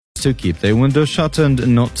to keep their windows shut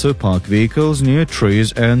and not to park vehicles near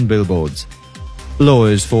trees and billboards.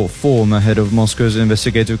 Lawyers for former head of Moscow's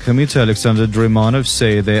investigative committee Alexander Dremanov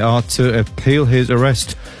say they are to appeal his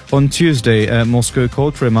arrest. On Tuesday, a Moscow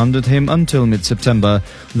court remanded him until mid-September.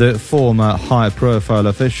 The former high-profile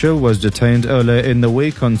official was detained earlier in the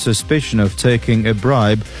week on suspicion of taking a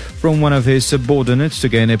bribe from one of his subordinates to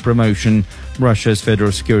gain a promotion. Russia's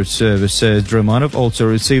Federal Security Service says Dremanov also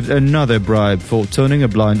received another bribe for turning a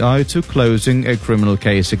blind eye to closing a criminal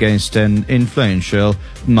case against an influential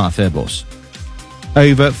mafia boss.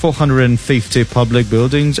 Over 450 public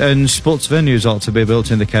buildings and sports venues are to be built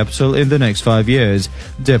in the capital in the next 5 years.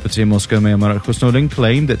 Deputy Moscow Mayor Marat Khusnudin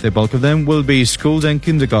claimed that the bulk of them will be schools and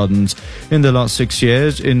kindergartens. In the last 6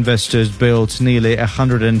 years, investors built nearly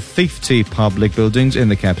 150 public buildings in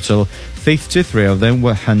the capital. 53 of them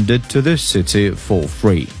were handed to the city for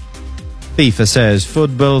free. FIFA says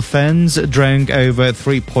football fans drank over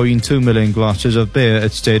 3.2 million glasses of beer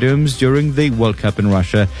at stadiums during the World Cup in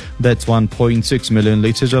Russia. That's 1.6 million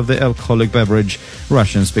litres of the alcoholic beverage.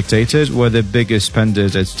 Russian spectators were the biggest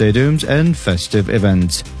spenders at stadiums and festive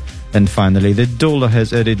events. And finally, the dollar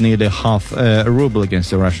has added nearly half a ruble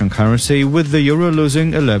against the Russian currency, with the euro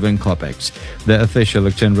losing 11 kopecks. The official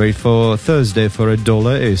exchange rate for Thursday for a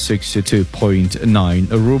dollar is 62.9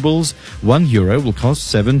 rubles. 1 euro will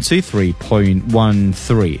cost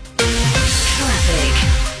 73.13.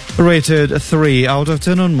 Rated 3 out of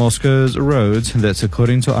 10 on Moscow's roads. That's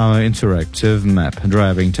according to our interactive map.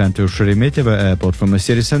 Driving time to Sheremetyevo Airport from the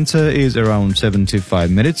city center is around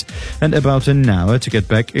 75 minutes and about an hour to get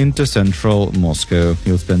back into central Moscow.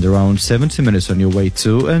 You'll spend around 70 minutes on your way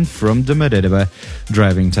to and from Domodedovo.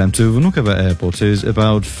 Driving time to Vnukovo Airport is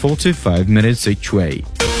about 45 minutes each way.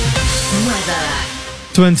 Weather.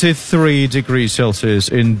 23 degrees Celsius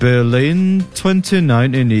in Berlin,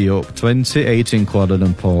 29 in New York, 28 in Kuala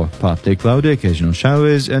Lumpur. Partly cloudy, occasional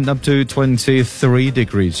showers, and up to 23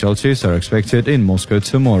 degrees Celsius are expected in Moscow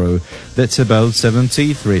tomorrow. That's about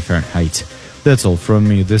 73 Fahrenheit. That's all from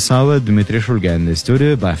me this hour. Dmitry Shulga in the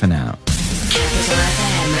studio. Bye for now. Capital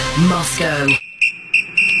FM, Moscow.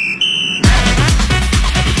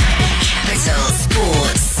 Capital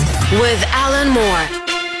Sports with Alan Moore.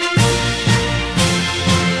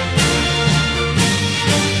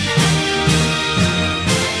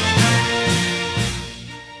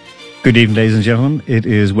 Good evening, ladies and gentlemen. It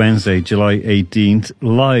is Wednesday, July 18th,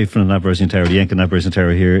 live from the Navrazen Tower, the Yenka Navrazen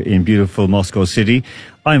Tower here in beautiful Moscow City.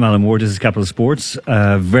 I'm Alan Moore, this is Capital Sports.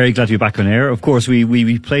 Very glad to be back on air. Of course,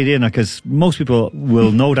 we played in, because most people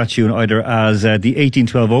will know that tune either as the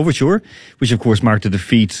 1812 Overture, which of course marked the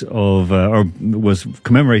defeat of, or was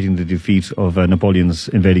commemorating the defeat of Napoleon's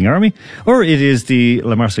invading army, or it is the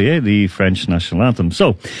La Marseillaise, the French national anthem.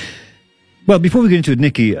 So, well, before we get into it,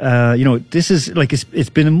 Nikki, this is like it's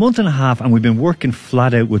been a month and a half and we've been working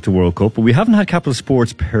flat out with the World Cup, but we haven't had Capital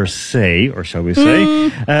Sports per se, or shall we say.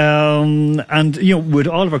 And, with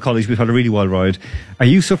all of our colleagues, we've had a really wild ride. Are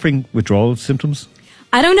you suffering withdrawal symptoms?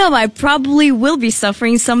 I don't know. I probably will be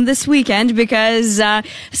suffering some this weekend because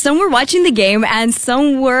some were watching the game and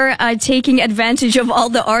some were taking advantage of all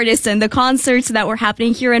the artists and the concerts that were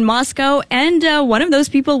happening here in Moscow. And one of those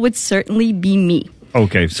people would certainly be me.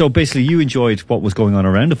 Okay, so basically you enjoyed what was going on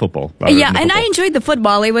around the football. Yeah, and I enjoyed the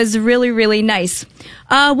football. It was really, really nice.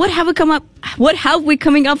 What have we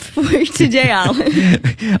coming up for today, Al?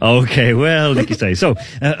 Okay, well, like you say. So,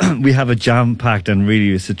 we have a jam-packed and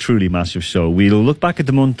really, it's a truly massive show. We'll look back at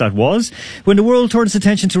the month that was, when the world turned its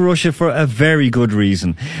attention to Russia for a very good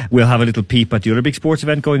reason. We'll have a little peep at the other big sports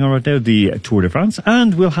event going on right now, the Tour de France,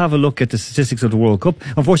 and we'll have a look at the statistics of the World Cup.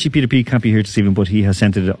 Unfortunately, Peter P can't be here this evening, but he has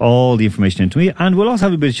sent all the information in to me, and we'll also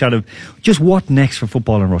have a bit of chat of just what next for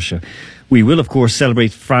football in Russia. We will, of course,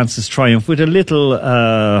 celebrate France's triumph with a little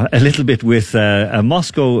bit with a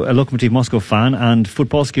Lokomotiv Moscow fan and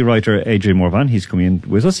footballski writer Adrian Morvan. He's coming in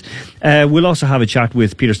with us. We'll also have a chat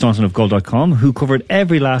with Peter Staunton of Goal.com, who covered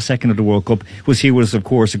every last second of the World Cup. Was here with us, of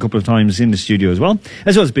course, a couple of times in the studio as well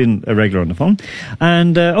as being a regular on the phone.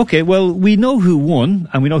 And we know who won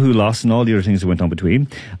and we know who lost and all the other things that went on between.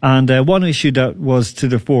 And one issue that was to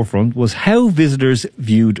the forefront was how visitors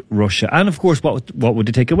viewed Russia, and of course, what would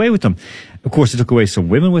they take away with them? Of course, they took away some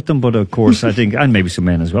women with them, but of course, I think, and maybe some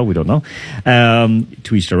men as well, we don't know,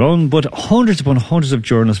 to each their own. But hundreds upon hundreds of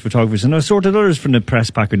journalists, photographers, and assorted others from the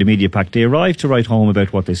press pack or the media pack, they arrived to write home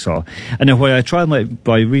about what they saw. And now, I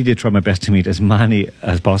really did try my best to meet as many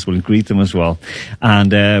as possible and greet them as well.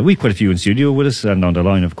 And we had quite a few in studio with us and on the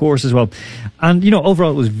line, of course, as well. And,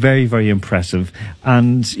 overall, it was very, very impressive.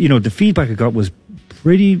 And, the feedback I got was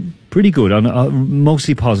pretty pretty good, and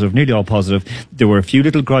mostly positive, nearly all positive. There were a few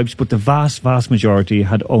little gripes, but the vast majority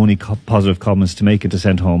had only positive comments to make and to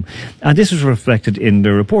send home. And this was reflected in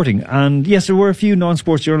the reporting. And yes, there were a few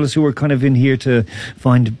non-sports journalists who were kind of in here to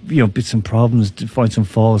find, bits and problems, to find some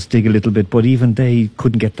faults, dig a little bit, but even they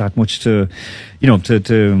couldn't get that much to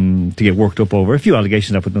get worked up over. A few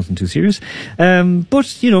allegations, but nothing too serious.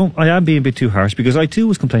 But I am being a bit too harsh, because I too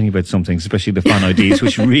was complaining about some things, especially the fan IDs,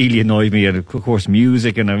 which really annoyed me, and of course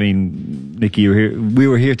music. And I mean, Nikki, we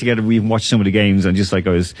were here together. We even watched some of the games, and just like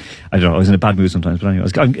I was in a bad mood sometimes. But anyway,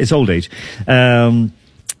 it's old age.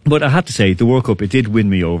 But I have to say, the World Cup, it did win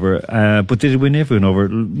me over. But did it win everyone over?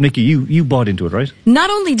 Nikki, you bought into it, right? Not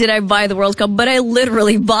only did I buy the World Cup, but I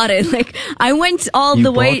literally bought it. Like, I went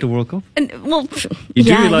the way. You bought the World Cup? Well, you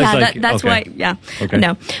do realize, that's okay. why. Yeah. Okay.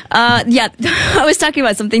 No. I was talking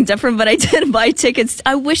about something different, but I did buy tickets.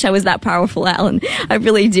 I wish I was that powerful, Alan. I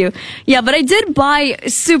really do. Yeah, but I did buy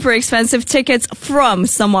super expensive tickets from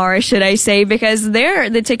Samara, should I say, because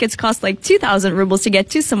the tickets cost like 2,000 rubles to get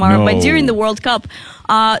to Samara. No. But during the World Cup,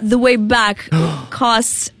 the way back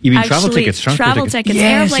costs. You mean actually travel tickets?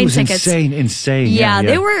 Yes, airplane it was tickets. Insane. Yeah,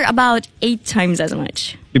 they were about 8 times as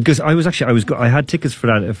much. Because I had tickets for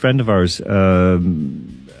that. A friend of ours,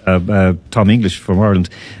 Tom English from Ireland,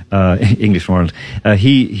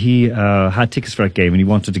 he had tickets for that game, and he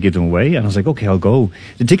wanted to give them away. And I was like, okay, I'll go.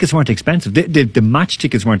 The tickets weren't expensive. The match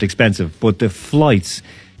tickets weren't expensive, but the flights.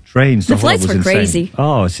 Trains. The flights were insane. crazy.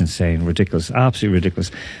 Oh, it's insane. Ridiculous. Absolutely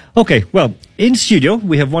ridiculous. Okay, well, in studio,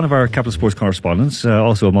 we have one of our Capital Sports correspondents,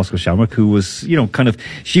 also a Moscow Shamrock, who was,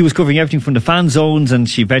 she was covering everything from the fan zones, and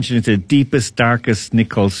she ventured into the deepest, darkest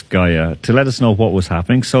Nikolskaya to let us know what was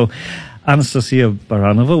happening. So, Anastasia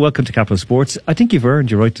Baranova, welcome to Capital Sports. I think you've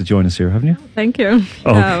earned your right to join us here, haven't you? Thank you.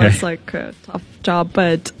 Okay. It was like a tough job,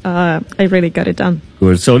 but I really got it done.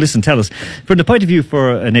 Good. So listen, tell us, from the point of view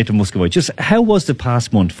for Nathan Muscovite, just how was the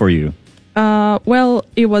past month for you? Well,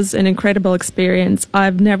 it was an incredible experience.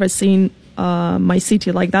 I've never seen my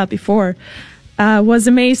city like that before. Was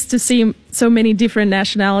amazed to see so many different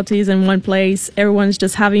nationalities in one place. Everyone's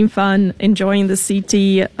just having fun, enjoying the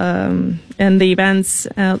city and the events.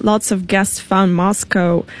 Lots of guests found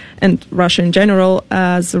Moscow and Russia in general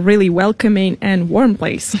as a really welcoming and warm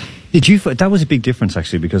place. That was a big difference,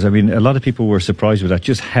 actually, because, I mean, a lot of people were surprised with that,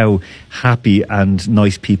 just how happy and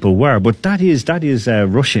nice people were. But that is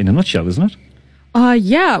Russia in a nutshell, isn't it?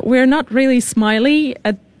 Yeah, we're not really smiley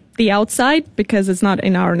at the outside because it's not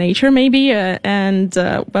in our nature, maybe.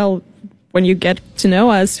 Well, when you get to know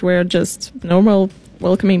us, we're just normal,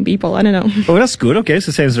 welcoming people. I don't know. Oh, that's good. Okay,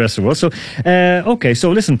 so same as the rest of the world. So, okay, so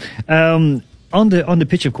listen, on the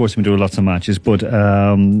pitch, of course, we do lots of matches, but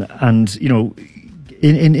in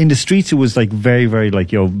the streets, it was like very, very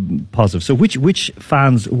positive. So, which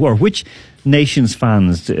fans or which nations'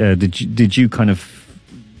 fans did you kind of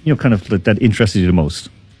that interested you the most?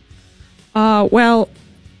 Well,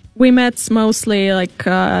 we met mostly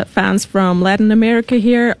fans from Latin America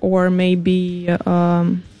here, or maybe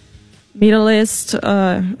Middle East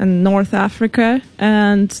and North Africa,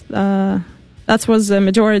 and that was the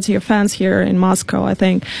majority of fans here in Moscow, I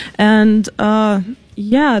think. And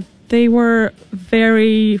they were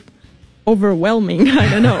very overwhelming. I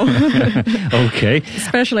don't know. Okay.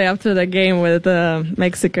 Especially after the game with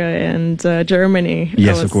Mexico and Germany.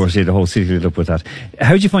 Yes, of course. Yeah, the whole city lit up with that.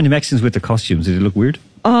 How did you find the Mexicans with the costumes? Did it look weird?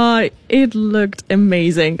 It looked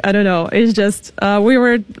amazing. I don't know. It's just we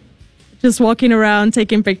were just walking around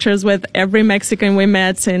taking pictures with every Mexican we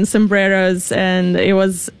met in sombreros, and it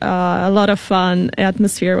was a lot of fun. The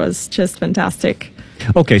atmosphere was just fantastic.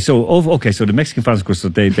 Okay, so the Mexican fans, of course,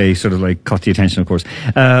 they sort of like caught the attention, of course.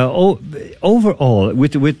 Overall,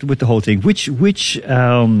 with the whole thing, which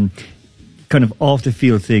kind of the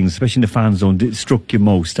field things, especially in the fan zone, struck you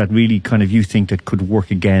most? That really kind of you think that could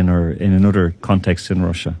work again, or in another context in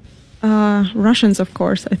Russia? Russians, of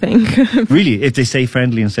course, I think. Really, if they say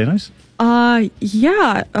friendly and say nice?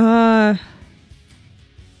 Yeah.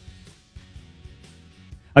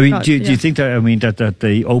 I mean, do you think that? I mean, that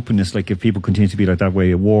the openness, like if people continue to be like that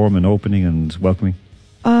way, warm and opening and welcoming.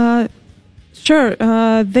 Sure.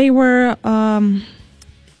 They were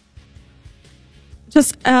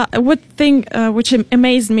just one thing which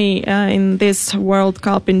amazed me in this World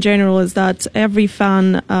Cup in general is that every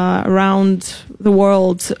fan around the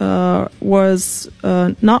world was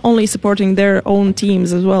not only supporting their own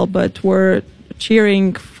teams as well, but were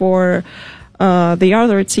cheering for the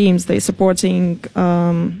other teams. They supporting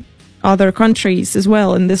other countries as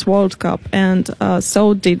well in this World Cup, and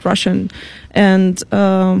so did Russian. And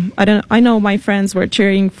I know my friends were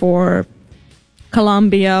cheering for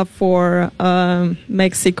Colombia, for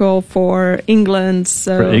Mexico, for England.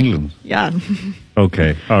 So, For England? Yeah.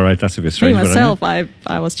 Okay, all right, that's a bit Me strange. but myself, I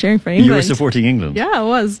was cheering for England. You were supporting England? Yeah, I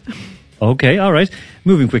was. Okay, all right.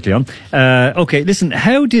 Moving quickly on. Okay, listen,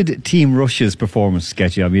 how did Team Russia's performance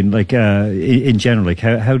get you? I mean, like, in general, like,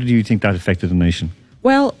 how did you think that affected the nation?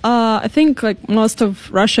 Well, I think like most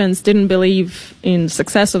of Russians didn't believe in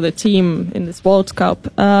success of the team in this World Cup.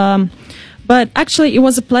 But actually, it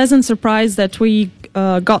was a pleasant surprise that we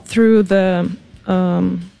got through the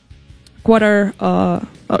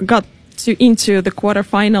into the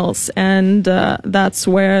quarterfinals, and that's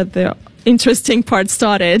where the interesting part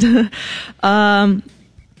started.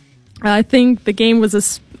 I think the game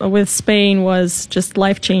with Spain was just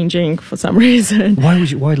life-changing for some reason.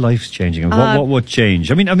 Why life's changing? What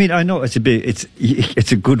changed? I mean, I know it's a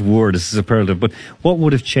good word, it's a superlative, but what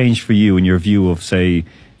would have changed for you in your view of, say,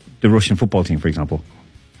 the Russian football team, for example?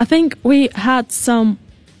 I think we had some,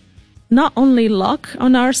 not only luck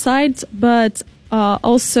on our side, but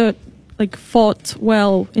also like fought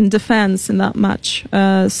well in defense in that match.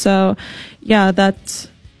 So, yeah, that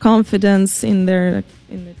confidence in their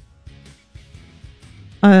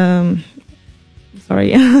that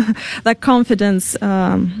confidence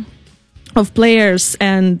of players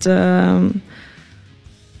and in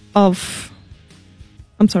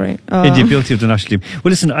the ability of the national team.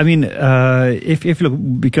 Well, listen, I mean, if you look,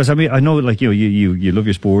 because I mean, I know, like, you love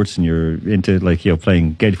your sports and you're into, like,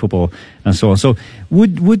 playing Gaelic football and so on. So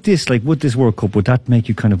would this World Cup, would that make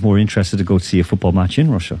you kind of more interested to go see a football match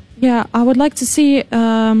in Russia? Yeah, I would like to see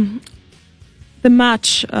the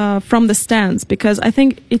match from the stands, because I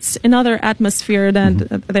think it's another atmosphere than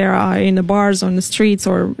there are in the bars, on the streets,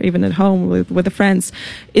 or even at home with the friends.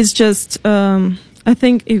 It's just, I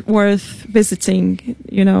think it's worth visiting,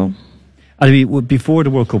 I mean, before the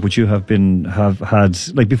World Cup, would you have had,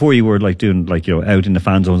 like, before you were, like, doing, like, out in the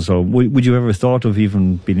fan zone, so would you ever thought of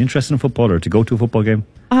even being interested in football or to go to a football game?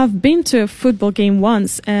 I've been to a football game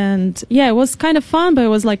once, and yeah, it was kind of fun, but it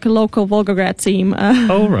was like a local Volgograd team.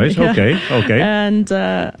 Oh, right, yeah. Okay. And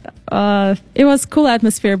it was cool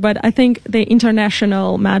atmosphere, but I think the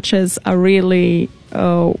international matches are really,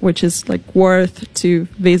 which is like worth to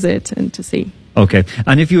visit and to see. Okay,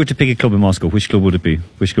 and if you were to pick a club in Moscow, which club would it be?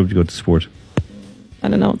 Which club would you go to support? I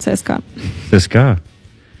don't know, CSKA. CSKA.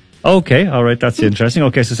 Okay, all right, that's interesting.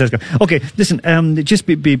 Okay, so CSKA. Okay, listen, just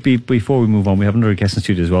before we move on, we have another guest in the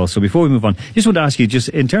studio as well. So before we move on, just want to ask you, just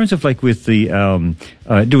in terms of, like, with the,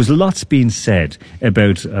 there was lots being said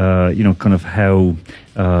about, kind of how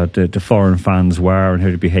the foreign fans were and how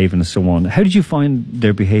they behave and so on. How did you find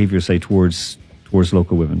their behaviour, say, towards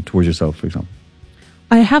local women, towards yourself, for example?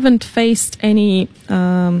 I haven't faced any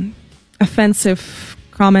offensive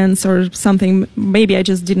comments or something. Maybe I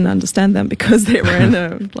just didn't understand them because they were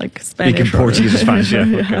in like Spanish. Speaking Portuguese or Spanish, yeah.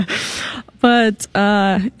 Yeah. But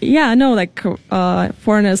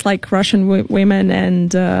foreigners like Russian women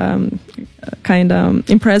and kind of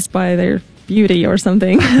impressed by their beauty or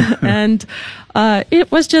something. And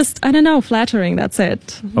it was just, I don't know, flattering. That's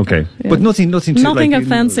it. Okay, yeah. But nothing like,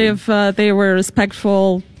 offensive. They were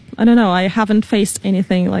respectful. I don't know. I haven't faced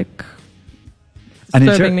anything like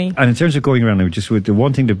disturbing me. And in terms of going around, just with the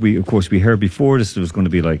one thing that we heard before this, there was going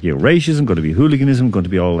to be like racism, going to be hooliganism, going to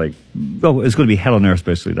be all like, well, it's going to be hell on earth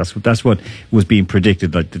basically. That's what was being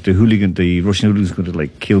predicted. Like the Russian hooligans going to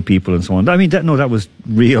like kill people and so on. I mean, that was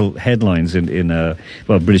real headlines in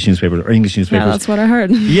British newspapers or English newspapers. Yeah, that's what I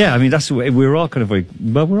heard. Yeah, I mean we're all kind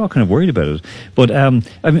of worried about it. But I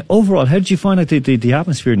mean, overall, how did you find out the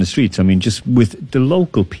atmosphere in the streets? I mean, just with the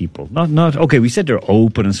local people, not okay. We said they're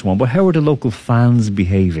open and so on, but how are the local fans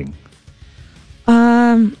behaving?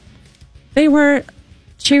 They were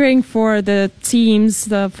cheering for the teams,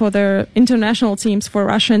 for their international teams, for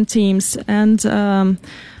Russian teams, and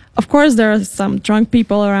of course there are some drunk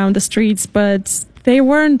people around the streets, but they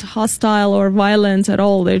weren't hostile or violent at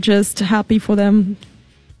all. They're just happy for them.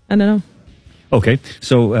 I don't know. Okay,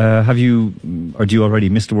 so do you already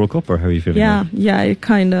miss the World Cup, or how are you feeling? Yeah, it's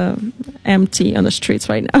kind of empty on the streets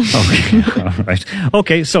right now. Okay, all right.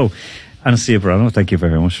 Okay, so Anastasia Barano, thank you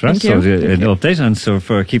very much for that. Thank you. So an update, and so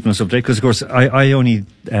for keeping us updated, because of course I only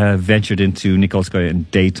ventured into Nikolskaya in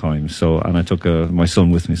daytime, and I took my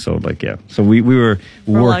son with me, so we were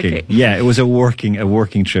working. Lucky. Yeah, it was a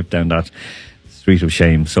working trip down that street of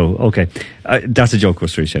shame. So okay, That's a joke,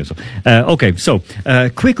 was really shame. So, okay, so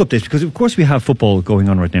quick updates, because of course we have football going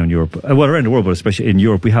on right now in Europe. Well, around the world, but especially in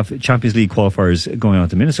Europe. We have Champions League qualifiers going on at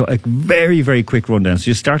the minute. So a very, very quick rundown. So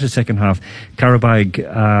you start the second half. Karabag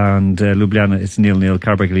and Ljubljana, it's 0-0.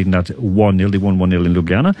 Karabag leading that 1-0. They won 1-0 in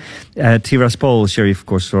Ljubljana. Tiraspol, Sheriff, of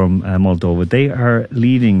course, from Moldova. They are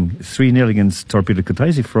leading 3-0 against Torpedo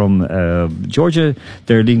Kutaisi from Georgia.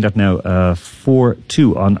 They're leading that now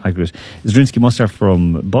 4-2 on aggregate. Zrinski Mostar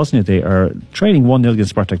from Bosnia, they are trailing 1-0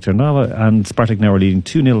 against Spartak Trnava, and Spartak now are leading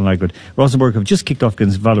 2-0 on aggregate. Rosenborg have just kicked off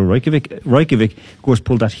against Valur Reykjavik. Reykjavik, of course,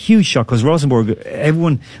 pulled that huge shot, because Rosenborg,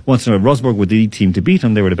 everyone wants to know, Rosenborg were the team to beat,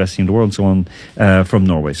 and they were the best team in the world, and so on, from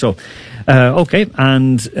Norway. So, okay,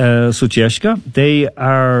 and Sucheshka, they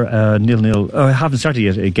are 0-0, haven't started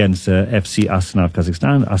yet against FC Astana of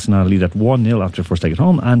Kazakhstan. Astana lead at 1-0 after the first leg at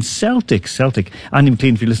home. And Celtic, Andy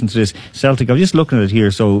McLean, if you listen to this, Celtic, I was just looking at it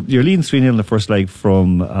here, so you're leading 3-0 in the first leg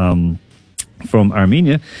from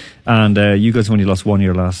Armenia, and you guys only lost 1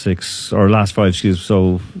 year last 5, excuse me,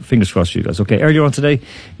 so fingers crossed for you guys. Okay, earlier on today,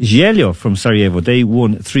 Željo from Sarajevo, they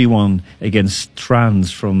won 3-1 against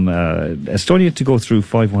Trans from Estonia to go through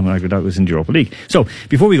 5-1 aggregate. That was in the Europa League. So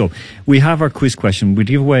before we go, we have our quiz question. We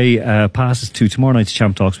give away passes to tomorrow night's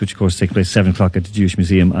Champ Talks, which of course take place 7 o'clock at the Jewish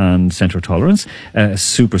Museum and Centre of Tolerance.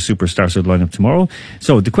 Super star-studded lineup tomorrow.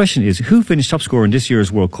 So the question is, who finished top scorer in this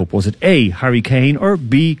year's World Cup? Was it A, Harry Kane, or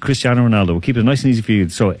B, Cristiano Ronaldo? We'll keep it nice and easy for you.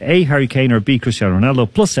 So A, Harry Kane, or B, Cristiano Ronaldo.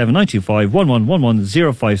 +7 925 1111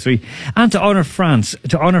 053. And to honour France,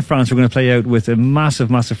 we're going to play out with a massive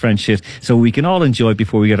French hit, so we can all enjoy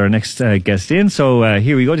before we get our next guest in. So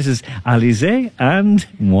here we go. This is Alizé and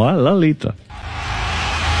Moi Lolita.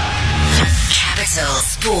 Capital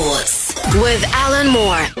Sports with Alan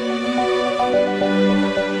Moore.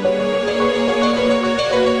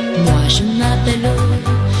 Moi je m'appelle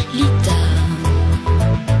Lolita,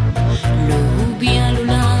 le ou bien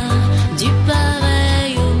Lola, du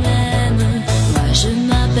pareil au même. Moi je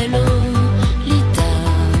m'appelle Lolita,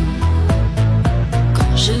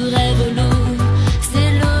 quand je rêve l'eau,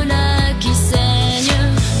 c'est Lola qui saigne.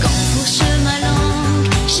 Quand fourche ma langue,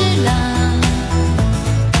 j'ai là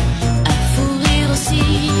à fou rire aussi,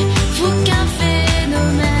 fou qu'un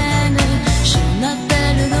phénomène. Je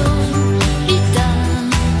m'appelle Lolita,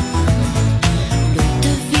 l'eau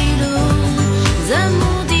de philo,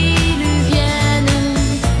 amour diluvienne.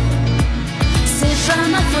 C'est pas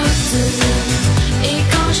ma faute, et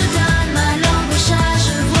quand je donne ma langue au chat,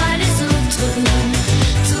 je vois les autres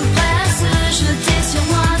tout prêts à se jeter sur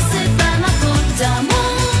moi. C'est pas ma faute à moi,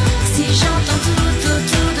 si j'entends tout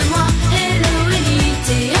autour de moi hello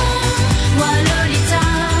Elite, moi Lolita.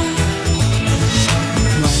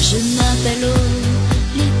 Moi je m'appelle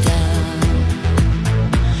Lolita,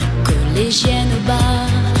 collégienne au bar,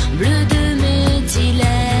 bleu de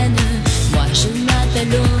méthylène. Moi je m'appelle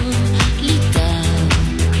Lolita,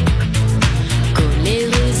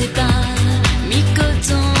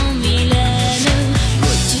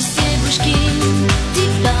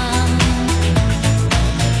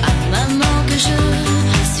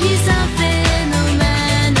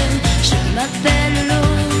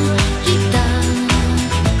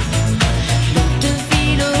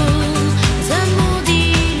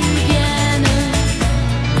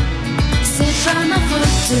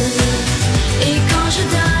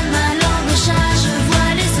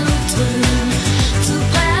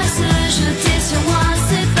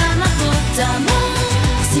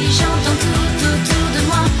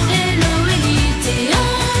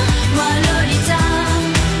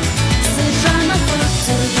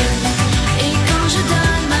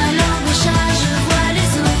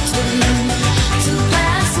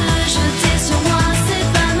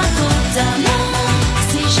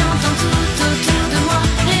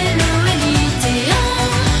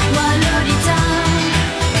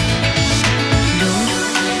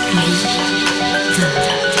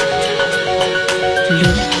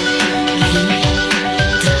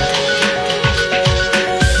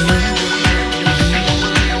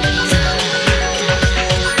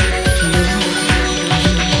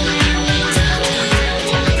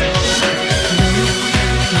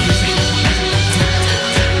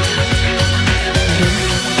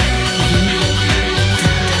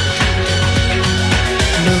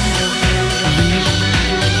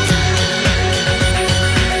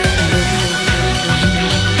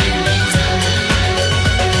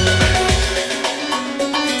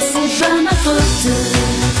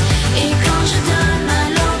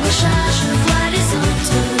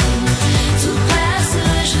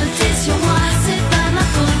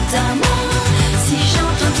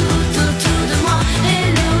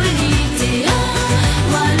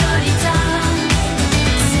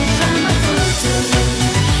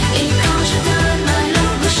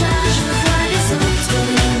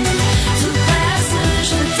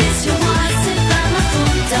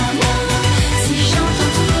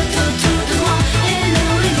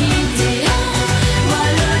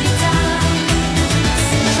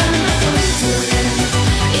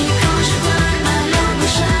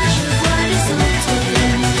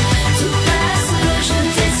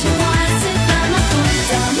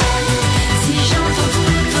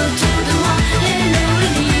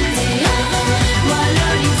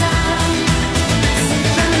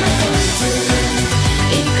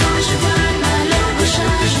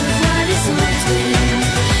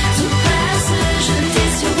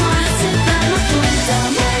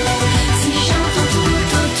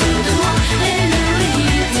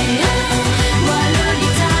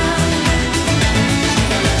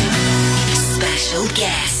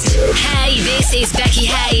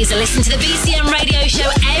 Please listen to the BCM radio show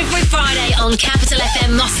every Friday on Capital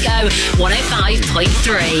FM Moscow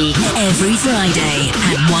 105.3. Every Friday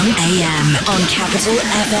at 1 a.m. on Capital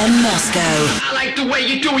FM Moscow. I like the way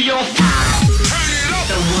you do your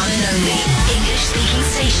The one and only English-speaking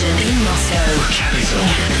station in Moscow. Capital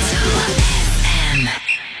FM.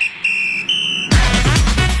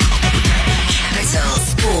 Capital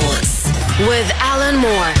Sports with Alan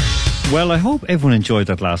Moore. Well, I hope everyone enjoyed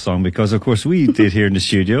that last song because, of course, we did here in the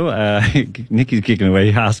studio. Nicky's kicking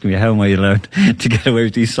away, asking me how am I allowed to get away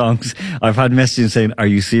with these songs. I've had messages saying, "Are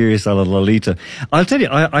you serious, a la Lolita?" I'll tell you,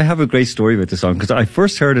 I have a great story about this song because I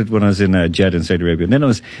first heard it when I was in Jeddah in Saudi Arabia, and then I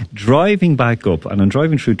was driving back up, and I'm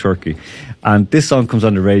driving through Turkey, and this song comes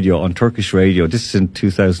on the radio, on Turkish radio. This is in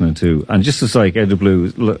 2002, and just as like out of the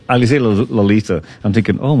blue, Alize Lolita. I'm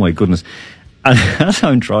thinking, oh my goodness. And as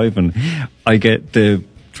I'm driving, I get the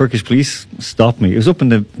Turkish police stopped me. It was up or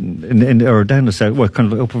down the south, well,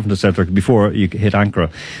 kind of up from the south Turkey before you hit Ankara,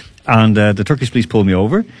 and the Turkish police pulled me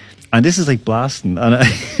over, and this is like blasting, and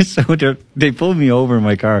so they pulled me over in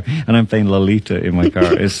my car, and I'm playing Lolita in my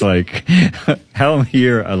car. It's like, how am I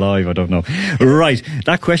here alive? I don't know. Right,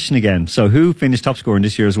 that question again. So, who finished top scorer in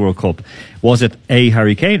this year's World Cup? Was it A,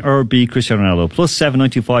 Harry Kane, or B, Cristiano Ronaldo? +7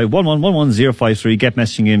 925 1111 053. Get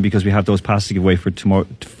messaging in because we have those passes to give away for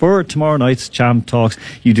tomorrow night's Champ Talks.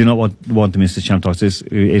 You do not want to miss the Champ Talks.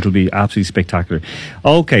 It'll be absolutely spectacular.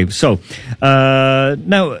 Okay, so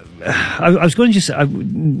now I was going to just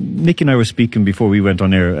Nick and I were speaking before we went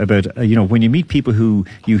on air about when you meet people who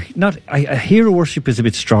hero worship is a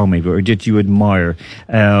bit strong maybe, or did you admire?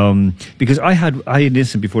 Because I had an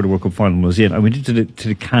incident before the World Cup final was in. I went into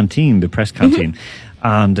the canteen, the press canteen,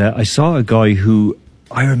 and I saw a guy who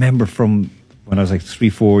I remember from when I was like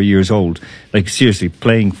 3-4 years old, like seriously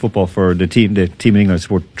playing football for the team in England I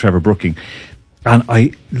support, Trevor Brooking. And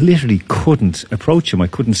I literally couldn't approach him. I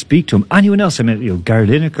couldn't speak to him. Anyone else? I mean, Gary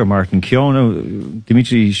Lineker, Martin Keown,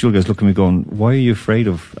 Dimitri Shulgaz looking at me going, "Why are you afraid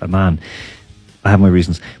of a man?" I have my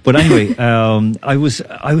reasons. But anyway, I was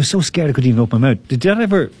so scared I couldn't even open my mouth. Did that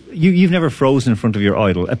ever? You've never frozen in front of your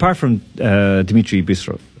idol, apart from Dimitri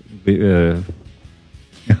Bistro.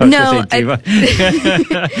 No,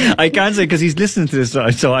 I can't say because he's listening to this,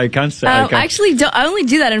 so I can't say. Actually, I only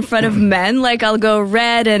do that in front of men. Like I'll go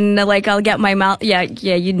red and like I'll get my mouth. Yeah,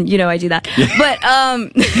 you know I do that. Yeah.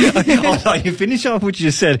 But you finish off what you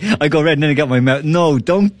just said. I go red and then I get my mouth. No,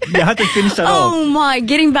 don't. You have to finish that off. Oh my!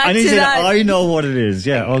 Getting back to that. I know what it is.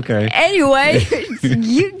 Yeah. Okay. Anyway,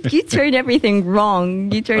 you turned everything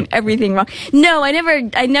wrong. You turned everything wrong. No, I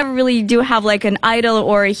never really do have like an idol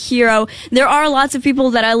or a hero. There are lots of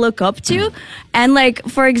people that I look up to, and like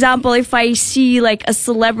for example, if I see like a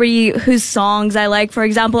celebrity whose songs I like, for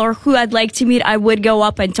example, or who I'd like to meet, I would go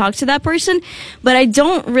up and talk to that person. But I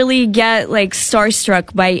don't really get like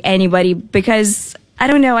starstruck by anybody because I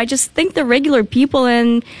don't know. I just think they're regular people,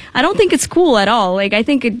 and I don't think it's cool at all. Like I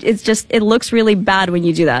think it looks really bad when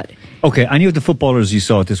you do that. Okay, any of the footballers you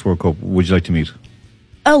saw at this World Cup would you like to meet?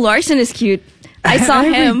 Oh, Larson is cute. I saw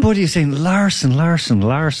him. Everybody's saying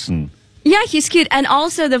Larson. Yeah, he's cute. And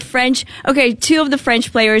also the French, okay, 2 of the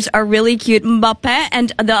French players are really cute. Mbappé,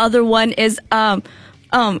 and the other one is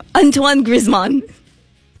Antoine Griezmann.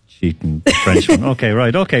 Cheating Frenchman.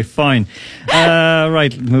 Okay, fine.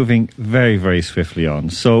 Right, moving very, very swiftly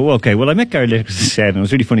on. So, okay, well, I met Gary Lineker, as I said, and it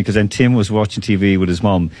was really funny because then Tim was watching TV with his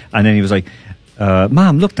mom, and then he was like,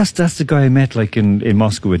 Mom, look, that's the guy I met, like, in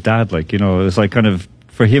Moscow with Dad. Like, it's like kind of,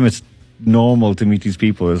 for him, it's normal to meet these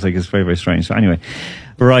people. It's very, very strange. So anyway,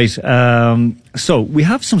 right. So we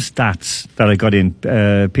have some stats that I got in.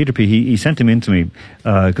 Peter P, he sent them in to me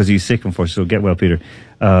because he's sick, unfortunately. So get well, Peter.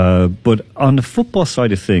 But on the football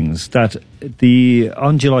side of things, that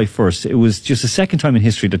on July 1st, it was just the second time in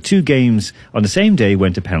history that 2 games on the same day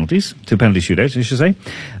went to penalty shootouts, I should say.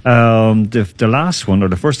 The last one, or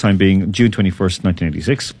the first time, being June 21st,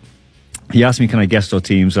 1986. He asked me, can I guess those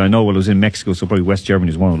teams? I know, well, it was in Mexico, so probably West Germany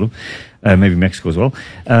is one of them. Maybe Mexico as well.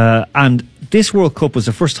 And this World Cup was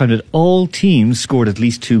the first time that all teams scored at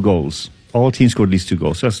least 2 goals. So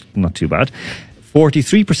that's not too bad.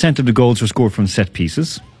 43% of the goals were scored from set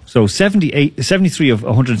pieces. So 73 of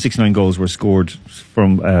 169 goals were scored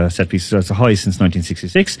from set pieces. That's the highest since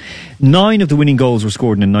 1966. 9 of the winning goals were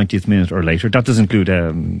scored in the 90th minute or later. That does include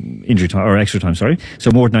injury time or extra time. Sorry.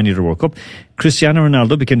 So more than any other World Cup. Cristiano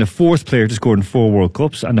Ronaldo became the 4th player to score in 4 World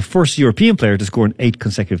Cups and the first European player to score in 8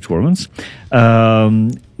 consecutive tournaments.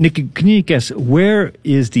 Nick, can you guess where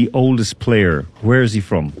is the oldest player? Where is he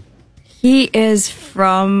from? He is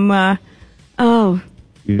from.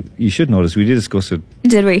 You should know this. We did discuss it.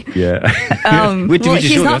 Did we? Yeah. Well,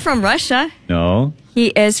 he's not from Russia. No. He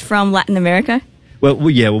is from Latin America. Well,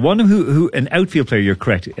 yeah, one of who an outfield player. You're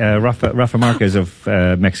correct, Rafa Marquez of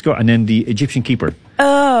Mexico, and then the Egyptian keeper,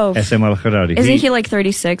 Oh. SM Al Kharari. Isn't he like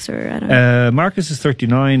 36 or I don't know? Marcus is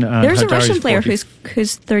 39. And There's a Haddari Russian is player 40,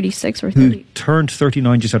 who's 36 or who 30. turned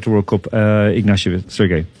 39 just after World Cup. Ignashevich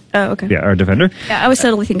Sergei, Oh, okay. yeah, our defender. Yeah, I was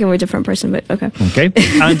totally thinking of a different person, but okay. Okay,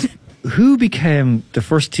 and who became the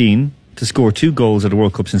first teen to score 2 goals at the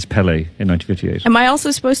World Cup since Pele in 1958? Am I also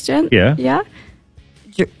supposed to? Yeah. Yeah?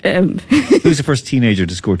 Who's the first teenager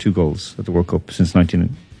to score 2 goals at the World Cup since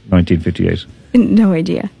 1958? No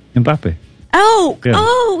idea. Mbappe. Oh! Yeah.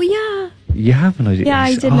 Oh, yeah. You have an idea? Yeah,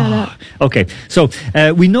 I did know that. Okay, so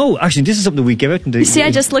we know, actually, this is something that we gave out in the... You see,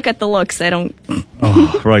 I just look at the looks. I don't...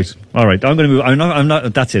 Oh, right. All right. I'm going to move. I'm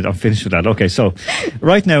not, that's it. I'm finished with that. Okay. So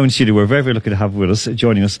right now in studio, we're very, very lucky to have with us,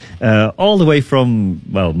 joining us, all the way from,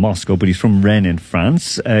 well, Moscow, but he's from Rennes in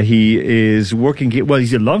France. He is working, well,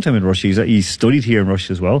 he's a long time in Russia. He's studied here in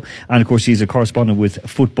Russia as well. And of course, he's a correspondent with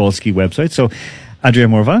Football Ski website. So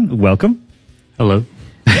Adrien Morvan, welcome. Hello.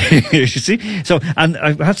 You see? So, and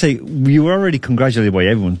I have to say, you were already congratulated by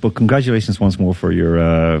everyone, but congratulations once more for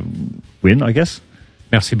your win, I guess.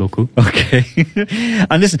 Merci beaucoup. Okay.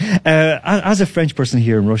 And listen, as a French person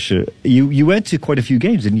here in Russia, you went to quite a few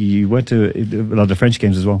games, and you went to a lot of French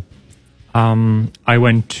games as well. I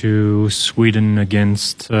went to Sweden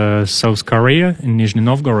against South Korea in Nizhny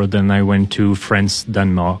Novgorod, and I went to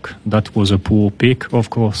France-Denmark. That was a poor pick, of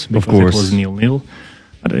course, because it was 0-0.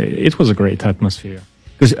 But it was a great atmosphere.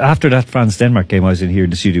 Because after that France-Denmark game, I was in here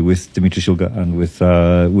in the studio with Dimitri Shulga and with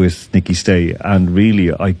Nikki Stay, and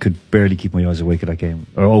really I could barely keep my eyes awake at that game,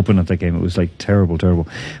 or open at that game. It was like terrible.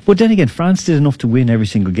 But then again, France did enough to win every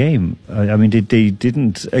single game. I mean, they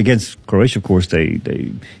didn't against Croatia. Of course,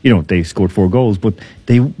 they scored 4 goals, but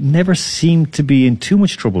they never seemed to be in too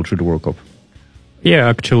much trouble through the World Cup. Yeah,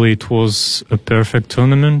 actually, it was a perfect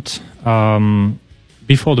tournament.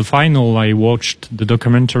 Before the final, I watched the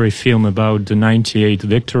documentary film about the 98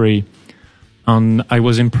 victory, and I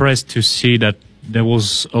was impressed to see that there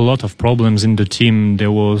was a lot of problems in the team.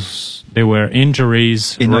 There were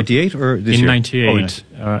injuries. In 98 or this in year? 98.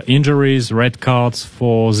 Oh, yeah. Injuries, red cards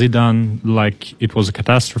for Zidane, like it was a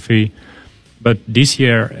catastrophe. But this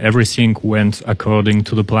year, everything went according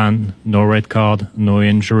to the plan. No red card, no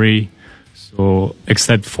injury. So,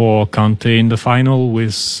 except for Kante in the final,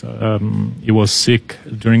 he was sick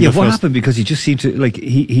during the first... Yeah, what happened? Because he just seemed to, like,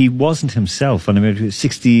 he wasn't himself. And I mean,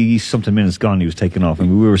 60-something minutes gone, he was taken off,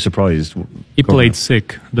 and we were surprised. He played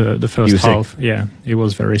sick the first half. Sick. Yeah, he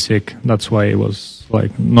was very sick. That's why he was,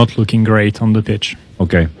 like, not looking great on the pitch.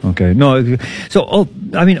 Okay. No, so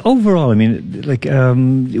I mean, overall, I mean, like,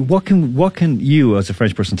 what can you, as a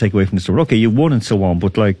French person, take away from this story? Okay, you won and so on,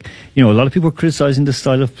 but like, you know, a lot of people are criticising the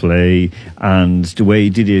style of play and the way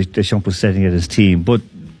Didier Deschamps was setting it his team. But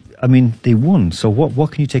I mean, they won. So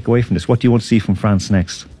what can you take away from this? What do you want to see from France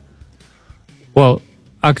next? Well,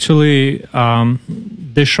 actually,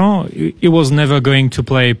 Deschamps, he was never going to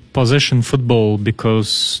play possession football,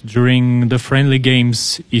 because during the friendly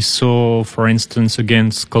games he saw, for instance,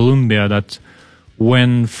 against Colombia, that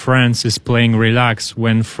when France is playing relaxed,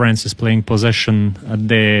 when France is playing possession,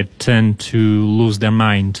 they tend to lose their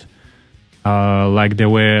mind. Like there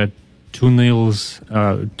were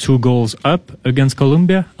 2 goals up against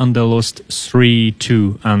Colombia, and they lost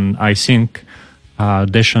 3-2. And I think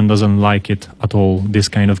Deschamps doesn't like it at all, this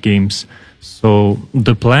kind of games. So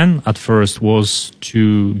the plan at first was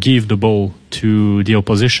to give the ball to the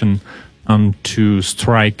opposition and to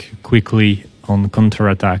strike quickly on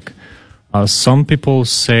counter-attack. Some people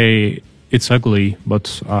say it's ugly,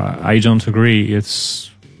 but I don't agree. It's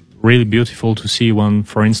really beautiful to see when,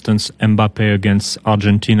 for instance, Mbappe against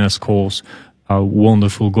Argentina scores a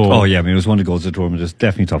wonderful goal. Oh yeah, I mean, it was one of the goals of the tournament. It's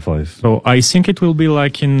definitely top 5. So I think it will be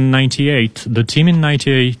like in 98. The team in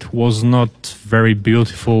 98 was not very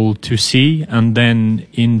beautiful to see, and then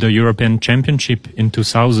in the European Championship in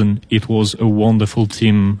 2000, it was a wonderful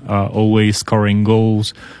team, always scoring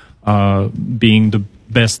goals, being the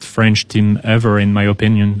best French team ever, in my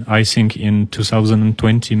opinion. I think in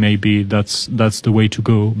 2020 maybe that's the way to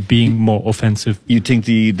go, being more offensive. You think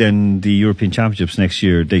the European Championships next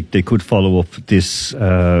year, they could follow up this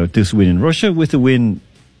win in Russia with a win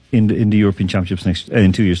in the European Championships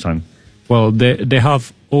in 2 years' time? Well, they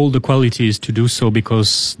have all the qualities to do so,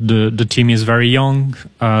 because the team is very young,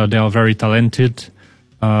 they are very talented.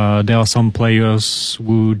 There are some players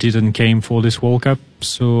who didn't came for this World Cup,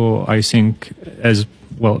 so I think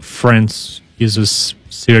France is a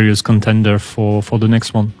serious contender for the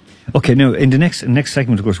next one. Okay, now in the next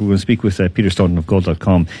segment, of course, we're going to speak with Peter Staunton of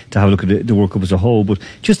Goal.com to have a look at the World Cup as a whole. But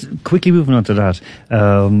just quickly moving on to that,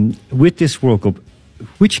 with this World Cup,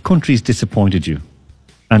 which countries disappointed you?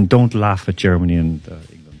 And don't laugh at Germany and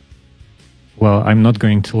England. Well, I'm not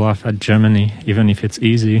going to laugh at Germany, even if it's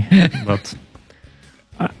easy. But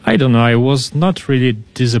I don't know. I was not really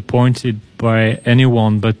disappointed by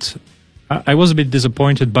anyone, but I was a bit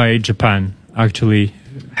disappointed by Japan, actually.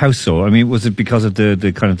 How so? I mean, was it because of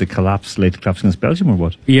the kind of the collapse, late collapse against Belgium, or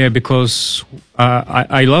what? Yeah, because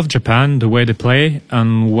I love Japan, the way they play,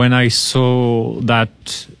 and when I saw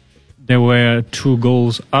that there were 2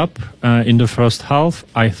 goals up in the first half,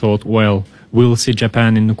 I thought, well, we'll see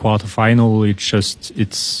Japan in the quarterfinal.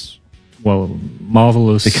 It's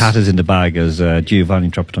marvelous. The cat is in the bag, as Giovanni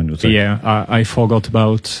Trapattoni would say. Yeah, I forgot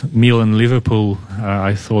about Milan Liverpool.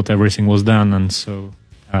 I thought everything was done, and so.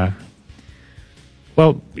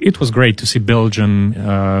 Well, it was great to see Belgium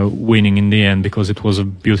winning in the end, because it was a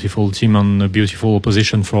beautiful team and a beautiful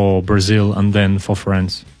opposition for Brazil and then for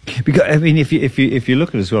France. Because I mean, if you look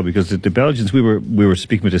at it as well, because the Belgians, we were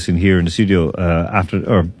speaking with this in here in the studio after,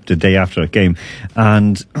 or the day after that game,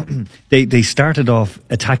 and they started off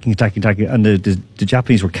attacking, and the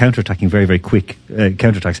Japanese were counter-attacking very, very quick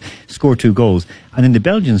counter-attacks, scored 2 goals, and then the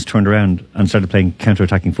Belgians turned around and started playing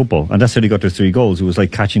counter-attacking football, and that's how they got their 3 goals. It was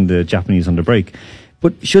like catching the Japanese on the break.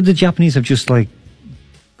 But should the Japanese have just like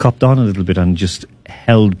copped on a little bit and just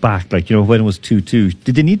held back, like, you know, when it was 2-2?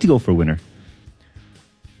 Did they need to go for a winner?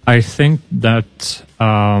 I think that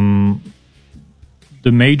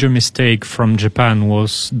the major mistake from Japan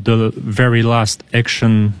was the very last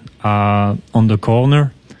action on the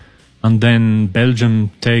corner, and then Belgium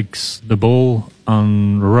takes the ball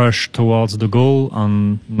and rush towards the goal,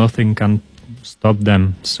 and nothing can stop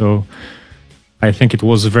them. So I think it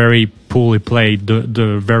was very poorly played,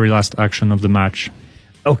 the very last action of the match.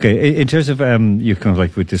 Okay, in terms of you kind of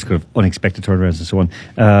like with this kind of unexpected turnarounds and so on,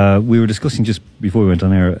 we were discussing just before we went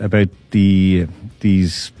on air about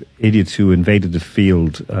these idiots who invaded the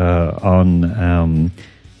field at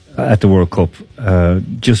the World Cup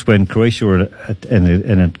just when Croatia were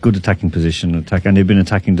in a good attacking position, and they've been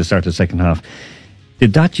attacking to start the second half.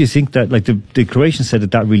 Do you think that, like, the Croatians said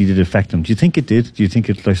that really did affect them? Do you think it did? Do you think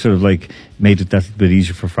it like sort of like made it that little bit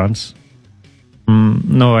easier for France?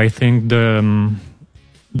 No, I think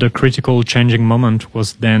the critical changing moment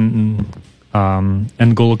was then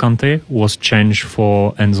N'Golo Kante was changed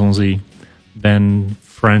for Nzonzi. Then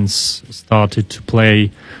France started to play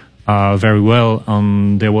very well,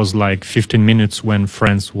 and there was like 15 minutes when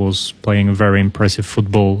France was playing very impressive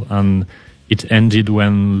football, and it ended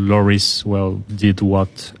when Lloris, did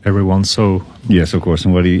what everyone saw. Yes, of course,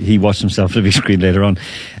 and he watched himself on the big screen later on.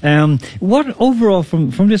 What overall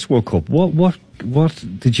from this World Cup, what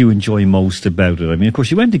did you enjoy most about it? I mean, of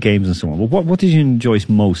course, you went to games and so on, but what did you enjoy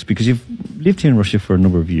most? Because you've lived here in Russia for a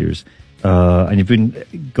number of years, and you've been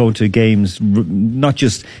going to games, not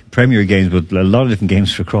just Premier games, but a lot of different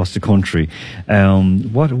games across the country.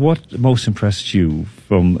 What most impressed you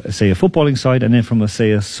from, say, a footballing side, and then from,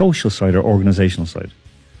 say, a social side or organisational side?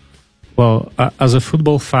 Well, as a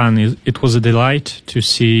football fan, it was a delight to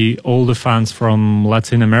see all the fans from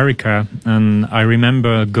Latin America. And I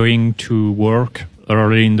remember going to work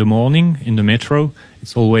early in the morning in the metro.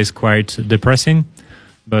 It's always quite depressing.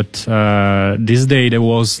 But this day there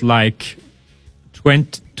was like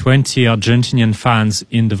 20 Argentinian fans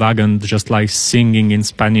in the wagon, just like singing in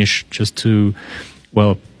Spanish, just to,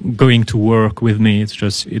 going to work with me.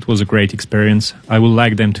 It was a great experience. I would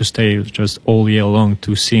like them to stay just all year long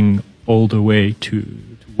to sing all the way to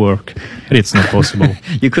work, but it's not possible.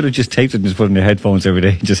 You could have just taped it and just put in your headphones every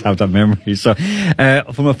day and just have that memory. So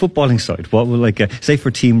from a footballing side, what would, say for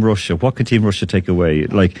Team Russia, what could Team Russia take away?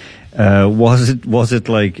 Like, was it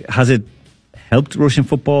like, has it helped Russian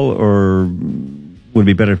football, or would it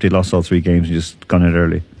be better if they lost all 3 games and just gone out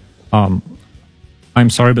early? I'm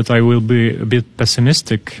sorry, but I will be a bit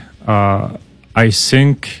pessimistic. I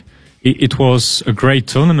think it was a great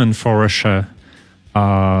tournament for Russia.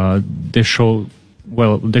 They showed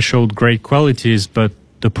great qualities, but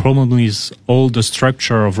the problem is all the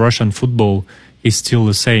structure of Russian football is still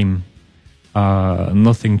the same.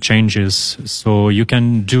 Nothing changes. So you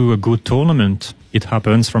can do a good tournament. It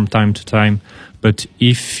happens from time to time. But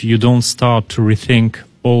if you don't start to rethink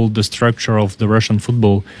all the structure of the Russian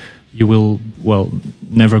football, you will,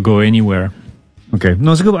 never go anywhere. Okay,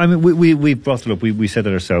 no, it's good. I mean, we brought it up. We said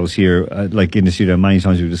it ourselves here, like in the studio. Many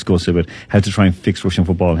times we've discussed about how to try and fix Russian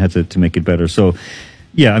football and how to make it better. So,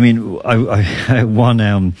 yeah, I mean, I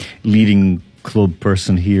one leading club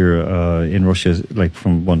person here in Russia, like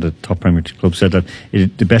from one of the top Premier clubs, said that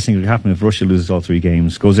the best thing that could happen if Russia loses all 3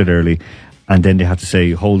 games, goes out early, and then they have to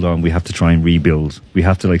say, hold on, we have to try and rebuild. We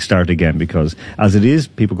have to start again, because as it is,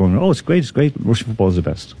 people going, oh, it's great, Russian football is the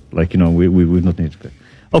best. We've nothing to do.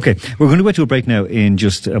 Okay, we're going to go to a break now in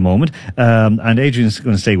just a moment, and Adrian's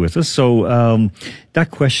going to stay with us. So that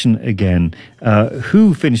question again,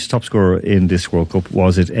 who finished top scorer in this World Cup?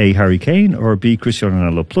 Was it A, Harry Kane, or B, Cristiano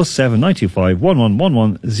Ronaldo? +7 925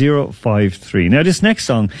 1111 053. Now this next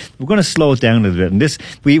song, we're going to slow it down a little bit, and this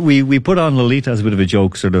we put on Lolita as a bit of a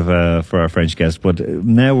joke sort of for our French guest, but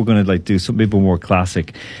now we're going to like do something a bit more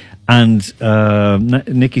classic. And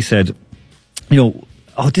Nikki said, you know,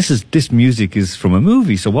 oh, this music is from a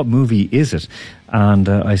movie, so what movie is it? And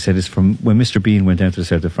I said it's from when Mr. Bean went down to the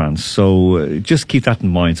south of France. So just keep that in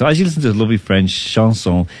mind. So as you listen to the lovely French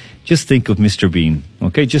chanson, just think of Mr. Bean.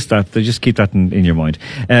 Okay, just keep that in your mind.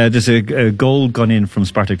 There's a goal gone in from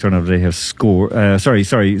Spartak Trnava. They have scored.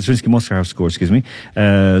 Zrinjski Mostar have scored. Excuse me.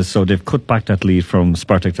 So they've cut back that lead from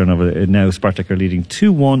Spartak Trnava. Now Spartak are leading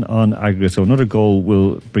 2-1 on aggregate. So another goal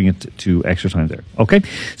will bring it to extra time there. Okay,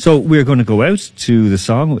 so we're going to go out to the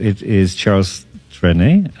song. It is Charles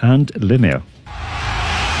Trenet and Lemaire.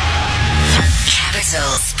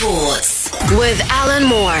 Capital Sports with Alan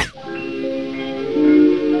Moore.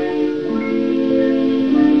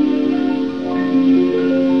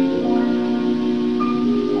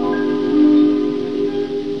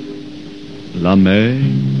 La mer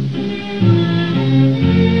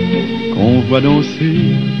qu'on voit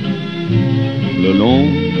danser le long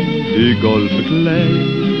des golfes clairs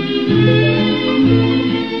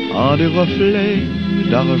a des reflets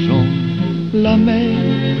d'argent. La mer,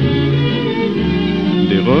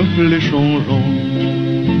 des reflets changeants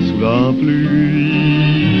sous la pluie.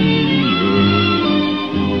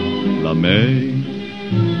 La mer,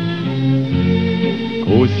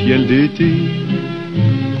 au ciel d'été,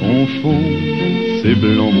 confond ses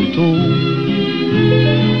blancs moutons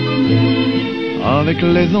avec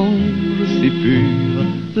les anges si purs.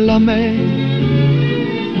 La mer,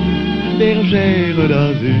 bergère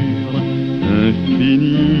d'azur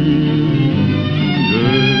infinie.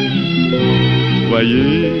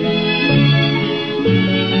 Voyez,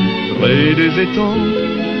 près des étangs,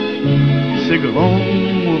 ces grands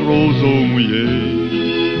roseaux mouillés.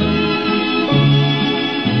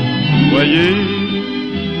 Voyez,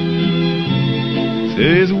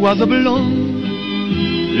 ces oiseaux blancs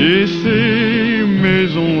et ces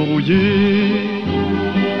maisons rouillées.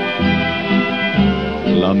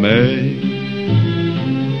 La mer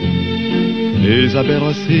les a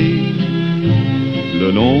bercés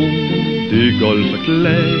le long des golfes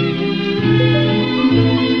clairs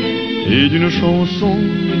et d'une chanson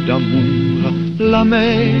d'amour. La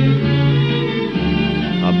mer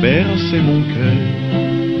a bercé mon cœur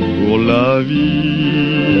pour la vie.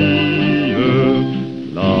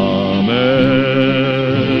 La mer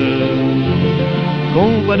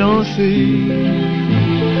qu'on voit danser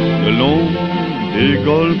le long des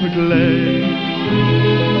golfes clairs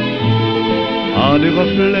a des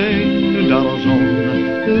reflets d'argent.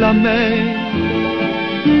 La mer,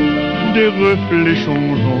 des reflets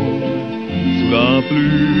changeants sous la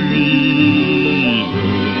pluie.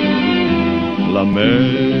 La mer,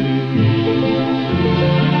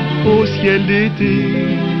 au ciel d'été,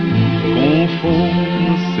 confond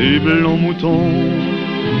ses blancs moutons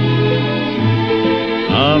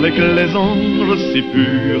avec les anges si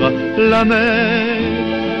purs. La mer,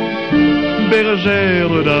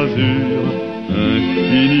 bergère d'azur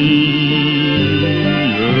infinie.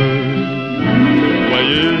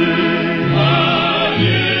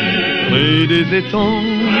 Près des étangs,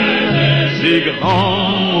 ces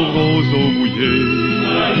grands roseaux mouillés.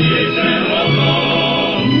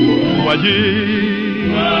 Voyez,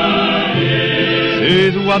 ces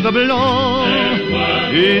oiseaux blancs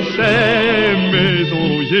et ces maisons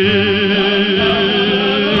rouillées.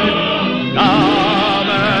 La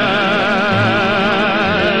mer,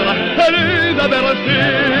 elle les a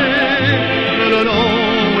bercés le long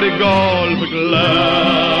des golfes clairs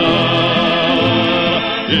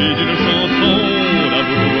et d'une chanson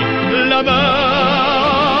d'amour. La mer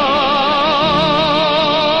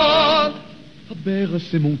a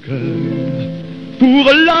bercé mon cœur pour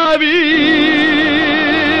la vie.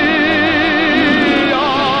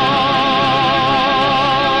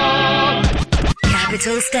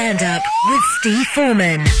 Capital Stand Up with Steve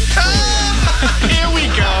Foreman. Here we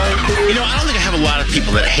go. You know, I don't think I have a lot of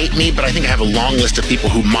people that hate me, but I think I have a long list of people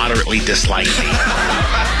who moderately dislike me.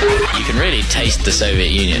 You can really taste the Soviet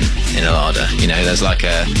Union in a larder. You know, there's like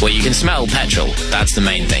you can smell petrol. That's the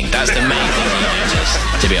main thing. That's the main thing you notice,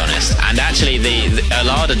 to be honest. And actually, a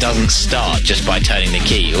larder doesn't start just by turning the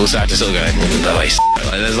key. You also have to sort of go,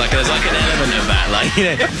 there's like an element of that, like, you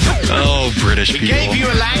know. Oh, British people. We gave you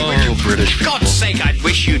a language. Oh, British people. For God's sake, I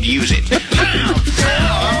wish you'd use it.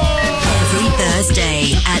 Every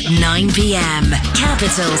Thursday at 9 9 p.m.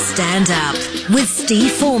 Capital Stand Up with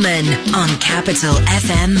Steve Foreman on Capital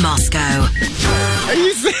FM Moscow. Are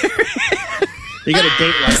you serious? You got a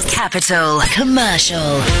date right. Capital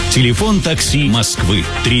Commercial. Телефон такси Москвы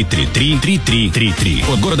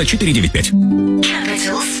 333-3333. От города 495.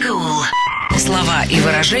 Capital School. Слова и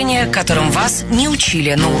выражения, которым вас не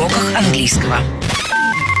учили на уроках английского.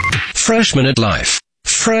 Fresh Minute Life.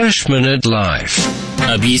 Fresh Minute Life.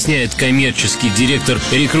 Объясняет коммерческий директор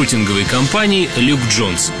рекрутинговой компании Люк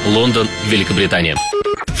Джонс, Лондон, Великобритания.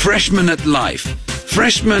 Fresh Minute Life.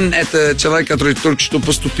 Freshman — это человек, который только что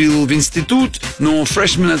поступил в институт, но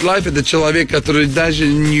Freshman at Life — это человек, который даже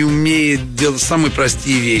не умеет делать самые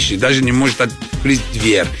простые вещи, даже не может открыть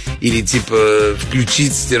дверь или типа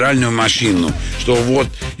включить стиральную машину. Что вот,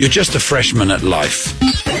 you're just a freshman at life.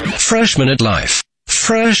 Freshman at Life.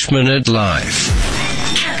 Freshman at Life.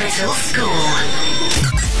 Capital School.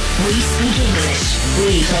 We speak English.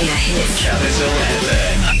 We play the hits. Capital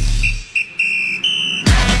FM.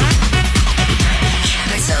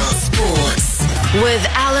 Sports with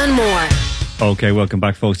Alan Moore. Okay, welcome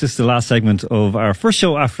back, folks. This is the last segment of our first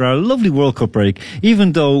show after our lovely World Cup break,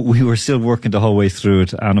 even though we were still working the whole way through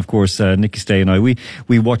it. And of course, Nikki Stay and I, we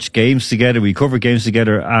watched games together, we covered games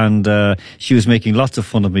together, and she was making lots of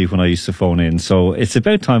fun of me when I used to phone in. So it's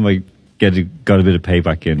about time I got a bit of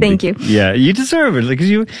payback in. Thank you. Yeah, you deserve it. Like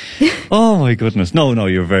you, oh my goodness. No,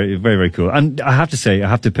 you're very, very, very cool. And I have to say, I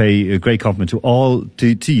have to pay a great compliment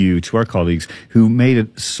to you, to our colleagues who made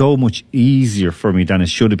it so much easier for me than it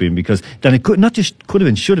should have been, because then it could have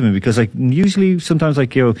been, should have been, because like usually sometimes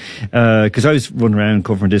like, you know, cause I was running around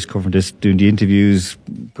covering this, doing the interviews,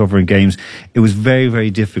 covering games. It was very,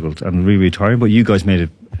 very difficult and really, really tiring, but you guys made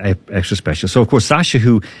it extra special. So of course, Sasha,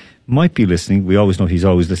 who might be listening. We always know he's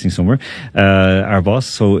always listening somewhere. Our boss.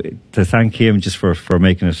 So to thank him just for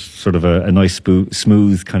making it sort of a nice,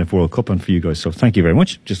 smooth kind of World Cup and for you guys. So thank you very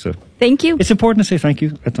much. Thank you. It's important to say thank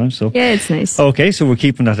you at times. So yeah, it's nice. Okay, so we're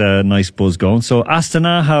keeping that nice buzz going. So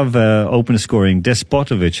Astana have opened scoring.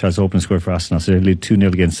 Despotovic has opened scoring for Astana. So they lead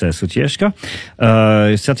 2-0 against Suchieska.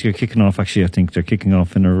 Celtic are kicking off. Actually, I think they're kicking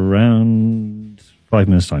off in around 5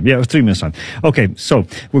 minutes time. Yeah, it was 3 minutes time. Okay, so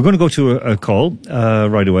we're going to go to a call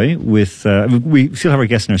right away with, we still have our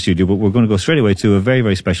guest in our studio, but we're going to go straight away to a very,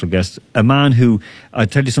 very special guest, a man who, I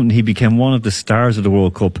tell you something, he became one of the stars of the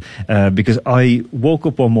World Cup, because I woke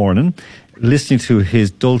up one morning listening to his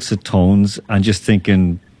dulcet tones and just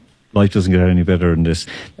thinking, life doesn't get any better than this.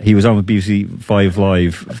 He was on with BBC 5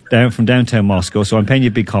 Live from downtown Moscow, so I'm paying you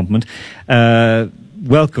a big compliment.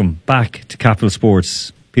 Welcome back to Capital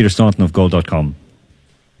Sports, Peter Staunton of Goal.com.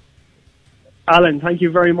 Alan, thank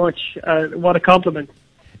you very much. What a compliment.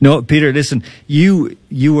 No, Peter, listen, you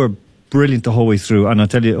were brilliant the whole way through, and I'll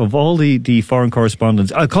tell you, of all the foreign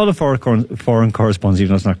correspondents, I call it foreign correspondents,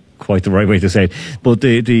 even though it's not quite the right way to say it, but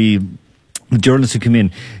the journalists who come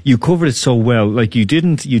in, you covered it so well. Like you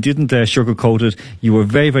didn't sugarcoat it. You were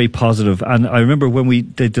very, very positive. And I remember when we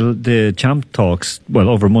did the champ talks, well,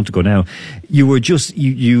 over a month ago now, you were just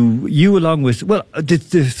you along with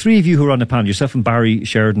the three of you who were on the panel, yourself and Barry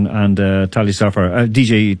Sheridan and Talish Safar,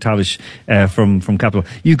 DJ Talish from Capital.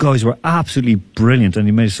 You guys were absolutely brilliant, and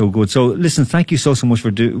you made it so good. So listen, thank you so much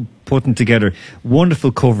for putting together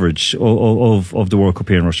wonderful coverage of the World Cup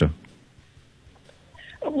here in Russia.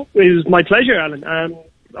 It was my pleasure, Alan.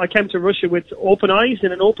 I came to Russia with open eyes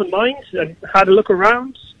and an open mind and had a look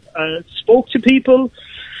around, spoke to people,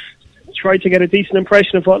 tried to get a decent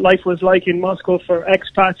impression of what life was like in Moscow for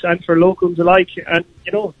expats and for locals alike, and,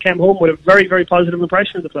 you know, came home with a very, very positive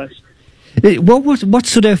impression of the place. What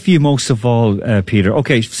stood out for you most of all, Peter?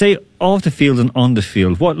 Okay, say off the field and on the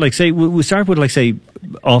field. What, like, say, we'll start with, like, say,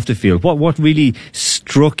 off the field. What really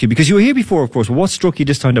struck you? Because you were here before, of course, but what struck you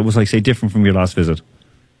this time that was, like, say, different from your last visit?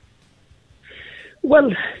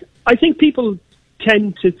 Well, I think people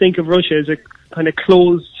tend to think of Russia as a kind of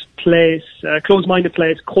closed place, closed-minded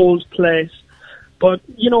place, cold place. But,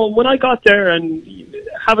 you know, when I got there and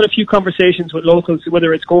having a few conversations with locals,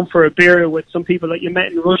 whether it's going for a beer with some people that you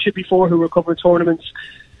met in Russia before who were covering tournaments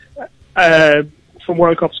from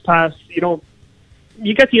World Cups past, you know,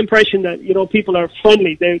 you get the impression that, you know, people are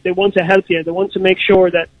friendly. They want to help you. They want to make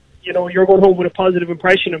sure that, you know, you're going home with a positive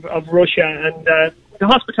impression of Russia. And the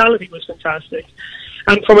hospitality was fantastic.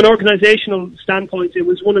 And from an organisational standpoint, it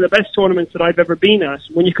was one of the best tournaments that I've ever been at.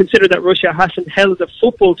 When you consider that Russia hasn't held a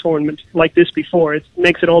football tournament like this before, it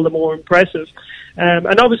makes it all the more impressive.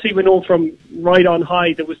 And obviously we know from right on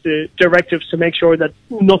high there was the directives to make sure that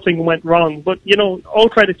nothing went wrong. But, you know, all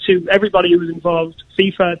credit to everybody who was involved,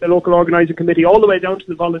 FIFA, the local organising committee, all the way down to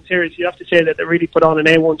the volunteers. You have to say that they really put on an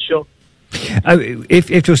A1 show. If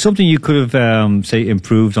there was something you could have, say,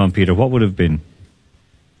 improved on, Peter, what would have been?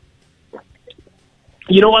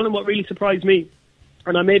 You know, Alan, what really surprised me,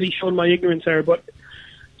 and I may be showing my ignorance there, but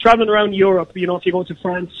traveling around Europe, you know, if you go to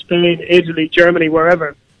France, Spain, Italy, Germany,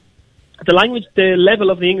 wherever, the level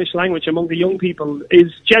of the English language among the young people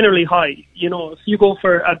is generally high. You know, if you go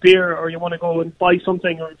for a beer or you want to go and buy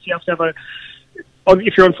something, or if you have to have or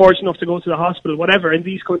if you're unfortunate enough to go to the hospital, whatever, in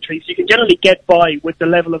these countries, you can generally get by with the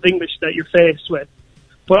level of English that you're faced with.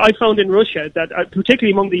 But I found in Russia that,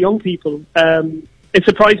 particularly among the young people, it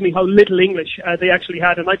surprised me how little English they actually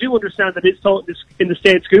had. And I do understand that it's taught in the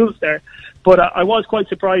state schools there, but I was quite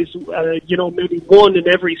surprised, you know, maybe one in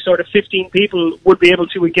every sort of 15 people would be able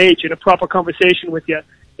to engage in a proper conversation with you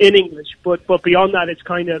in English. But beyond that, it's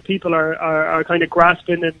kind of, people are kind of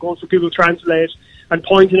grasping and going for people to translate and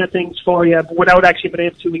pointing at things for you, but without actually being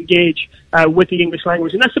able to engage with the English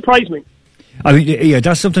language. And that surprised me. I mean, yeah,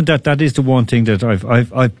 that's something that is the one thing that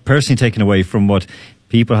I've personally taken away from what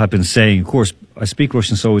people have been saying. Of course, I speak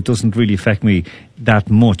Russian, so it doesn't really affect me that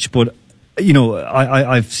much. But, you know,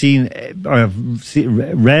 I've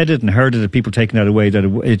read it and heard it, that people taking that away, that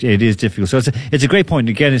it is difficult. So it's a great point.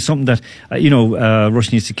 Again, it's something that,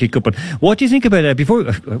 Russia needs to kick up. But what do you think about that?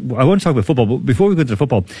 I want to talk about football, but before we go to the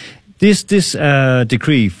football, this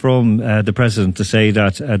decree from the president to say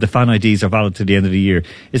that the fan IDs are valid to the end of the year,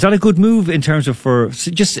 is that a good move in terms of for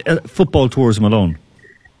just football tourism alone?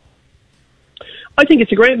 I think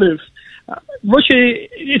it's a great move. Russia,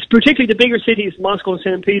 it's particularly the bigger cities, Moscow and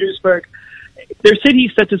St. Petersburg. They're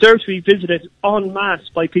cities that deserve to be visited en masse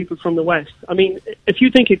by people from the West. I mean, if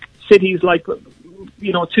you think of cities like,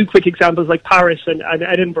 you know, two quick examples like Paris and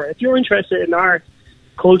Edinburgh, if you're interested in art,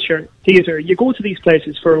 culture, theatre, you go to these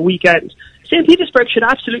places for a weekend. St. Petersburg should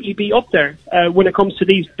absolutely be up there when it comes to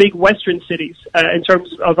these big Western cities in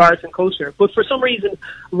terms of art and culture. But for some reason,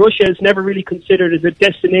 Russia is never really considered as a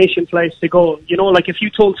destination place to go. You know, like if you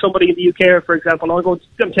told somebody in the UK, for example,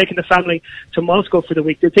 I'm taking the family to Moscow for the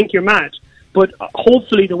week, they'd think you're mad. But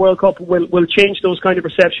hopefully the World Cup will change those kind of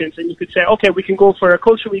perceptions, and you could say, okay, we can go for a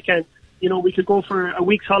culture weekend. You know, we could go for a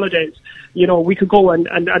week's holidays. You know, we could go and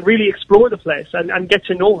really explore the place and get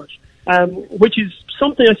to know it, which is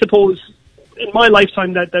something, I suppose, in my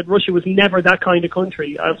lifetime that Russia was never that kind of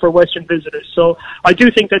country for Western visitors. So I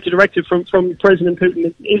do think that the directive from President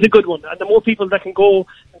Putin is a good one. And the more people that can go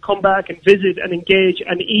and come back and visit and engage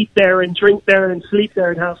and eat there and drink there and sleep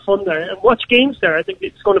there and have fun there and watch games there, I think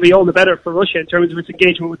it's going to be all the better for Russia in terms of its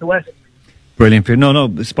engagement with the West. Brilliant, Peter. No,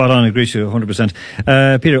 spot on. I agree with you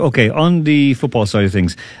 100%. Peter, okay, on the football side of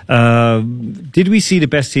things, did we see the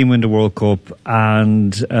best team win the World Cup?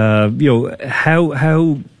 And how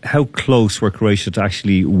close were Croatia to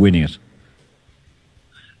actually winning it?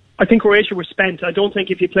 I think Croatia were spent. I don't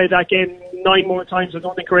think if you played that game 9 more times, I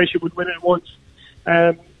don't think Croatia would win it once.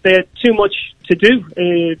 They had too much to do.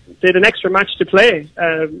 They had an extra match to play.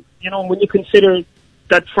 When you consider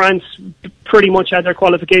that France pretty much had their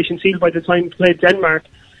qualification sealed by the time they played Denmark,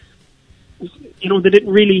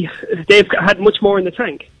 they've had much more in the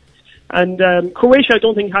tank. And Croatia, I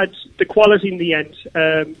don't think, had the quality in the end.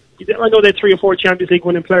 I know they had 3 or 4 Champions League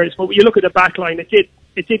winning players, but when you look at the back line, it did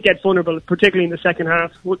get vulnerable, particularly in the second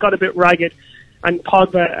half. We got a bit ragged, and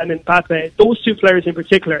Pogba and Mbappe, those 2 players in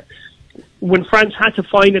particular, when France had to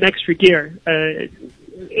find an extra gear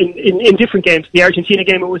in different games. The Argentina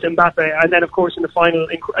game, it was Mbappe, and then of course in the final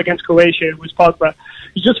against Croatia, it was Pogba.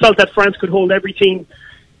 You just felt that France could hold every team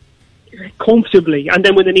comfortably, and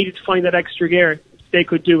then when they needed to find that extra gear, they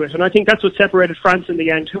could do it. And I think that's what separated France in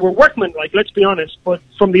the end, who were workmanlike, let's be honest, but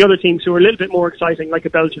from the other teams who were a little bit more exciting, like a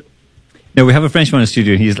Belgium. Now, we have a Frenchman in the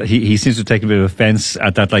studio, and he seems to have taken a bit of offence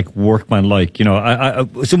at that, like, workman-like.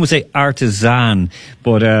 Some would say artisan,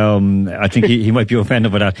 but I think he might be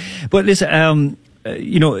offended by that. But listen,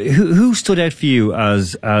 who stood out for you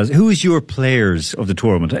as who is your players of the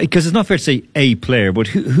tournament? Because it's not fair to say a player, but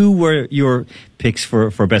who were your picks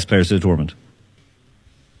for best players of the tournament?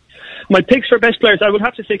 My picks for best players, I would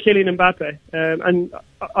have to say Kylian Mbappe. And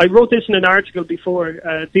I wrote this in an article before.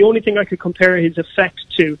 The only thing I could compare his effect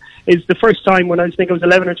to is the first time when I was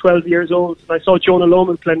 11 or 12 years old, and I saw Jonah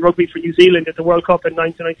Loman playing rugby for New Zealand at the World Cup in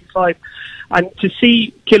 1995. And to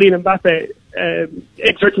see Kylian Mbappe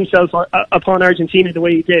exert himself upon Argentina the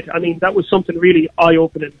way he did, I mean, that was something really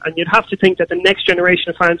eye-opening. And you'd have to think that the next generation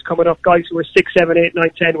of fans coming up, guys who are 6, 7, 8, 9,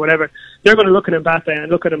 10, whatever, they're going to look at Mbappe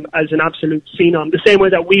and look at him as an absolute phenom, the same way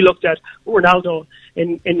that we looked at Ronaldo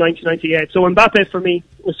in 1998. So Mbappe, for me,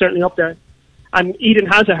 was certainly up there. And Eden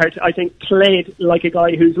Hazard, I think, played like a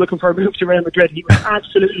guy who's looking for a move to Real Madrid. He was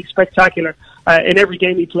absolutely spectacular in every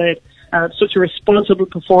game he played. Such a responsible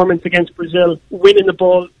performance against Brazil, winning the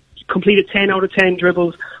ball, completed 10 out of 10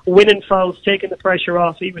 dribbles, winning fouls, taking the pressure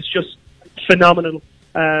off. He was just phenomenal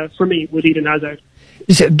for me with Eden Hazard.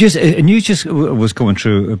 News just was coming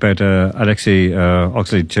through about Alexei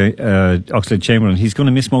Oxlade-Chamberlain. He's going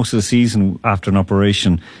to miss most of the season after an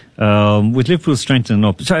operation. With Liverpool strengthening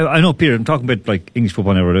up, so I know, Peter, I'm talking about like English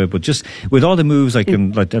football now, but just with all the moves like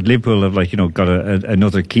at Liverpool have got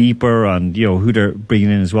another keeper and who they're bringing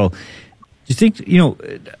in as well. Do you think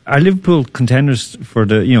are Liverpool contenders for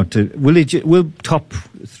the will top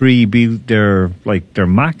three be their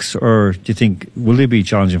max, or do you think will they be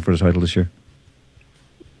challenging for the title this year?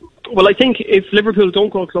 Well, I think if Liverpool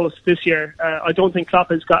don't go close this year, I don't think Klopp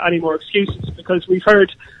has got any more excuses, because we've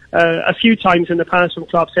heard a few times in the past from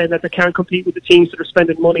Klopp saying that they can't compete with the teams that are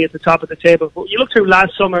spending money at the top of the table. But you look through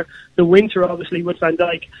last summer, the winter obviously with Van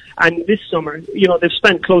Dijk, and this summer, they've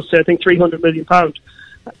spent close to, I think, £300 million.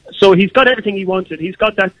 So he's got everything he wanted. He's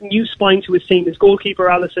got that new spine to his team. His goalkeeper,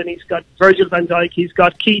 Alisson, he's got Virgil van Dijk, he's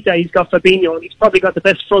got Keita, he's got Fabinho, and he's probably got the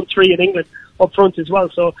best front three in England up front as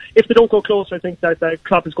well. So if they don't go close, I think that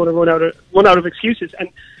Klopp is going to run out of excuses. And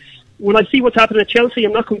when I see what's happening at Chelsea,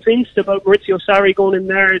 I'm not convinced about Maurizio Sarri going in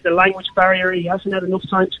there, the language barrier. He hasn't had enough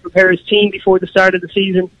time to prepare his team before the start of the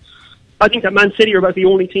season. I think that Man City are about the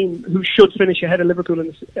only team who should finish ahead of Liverpool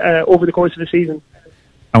over the course of the season.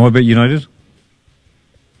 And what about United?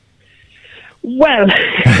 Well,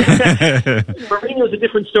 Mourinho's a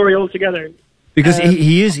different story altogether. Because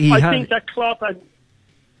he is. I think that Klopp and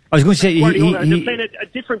I was going to say Guardiola, they're playing a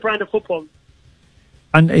different brand of football.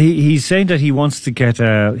 And he's saying that he wants to get.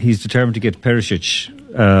 He's determined to get Perisic,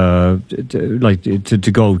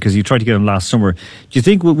 to go, because he tried to get him last summer. Do you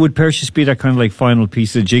think would Perisic be that kind of like final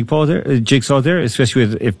piece of the jigsaw there, especially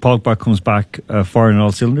if Pogba comes back firing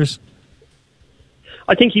all cylinders?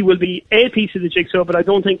 I think he will be a piece of the jigsaw, but I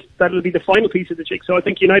don't think that will be the final piece of the jigsaw. I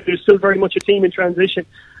think United is still very much a team in transition.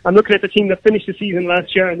 I'm looking at the team that finished the season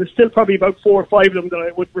last year, and there's still probably about 4 or 5 of them that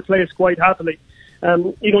I would replace quite happily.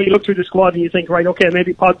 You look through the squad and you think, right, okay,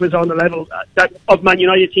 maybe Pogba's on the level of Man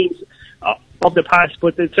United teams of the past,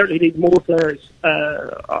 but they certainly need more players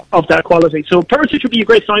of that quality. So Perisic would be a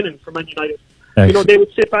great signing for Man United. Excellent. They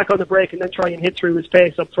would sit back on the break and then try and hit through his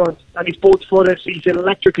pace up front. And he's both-footed, he's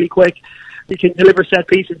electrically quick. He can deliver set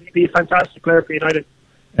pieces. He'd be a fantastic player for United.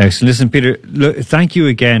 Excellent. Listen, Peter, look, thank you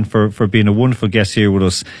again for being a wonderful guest here with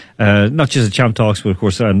us. Not just at Champ Talks, but of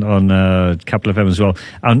course on Capital FM as well.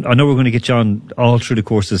 And I know we're going to get you on all through the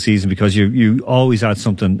course of the season, because you always add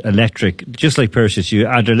something electric, just like Perisic. You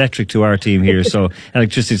add electric to our team here, so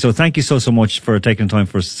electricity. So thank you so much for taking time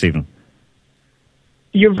for us this evening.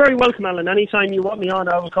 You're very welcome, Alan. Anytime you want me on,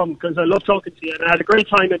 I will come, because I love talking to you, and I had a great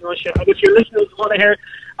time in Russia. And if your listeners want to hear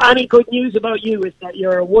any good news about you, is that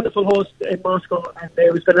you're a wonderful host in Moscow, and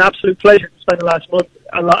it has been an absolute pleasure to spend the last month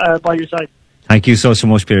by your side. Thank you so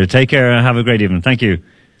much, Peter. Take care and have a great evening. Thank you.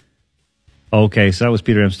 Okay, so that was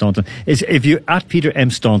Peter M. Staunton. If you at Peter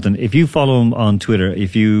M. Staunton, if you follow him on Twitter,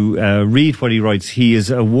 if you read what he writes, he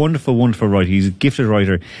is a wonderful, wonderful writer. He's a gifted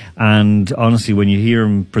writer, and honestly, when you hear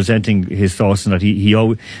him presenting his thoughts, and that he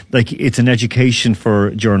always, like, it's an education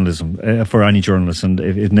for journalism, for any journalist, and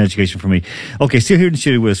it's an education for me. Okay, still here in the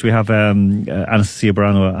studio with us, we have Anastasia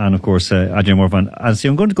Barano and of course Adrian Morvan. Anastasia,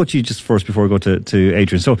 I'm going to go to you just first before I go to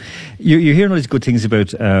Adrian. So you're hearing all these good things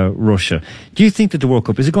about Russia. Do you think that the World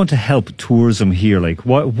Cup is it going to help tourism here? Like,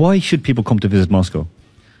 why should people come to visit Moscow?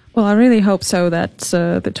 Well, I really hope so, that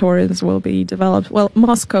the tourism will be developed. Well,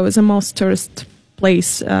 Moscow is the most tourist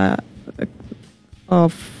place of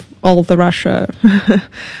all the Russia.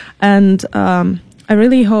 And I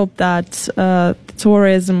really hope that the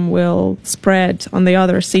tourism will spread on the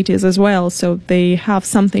other cities as well, so they have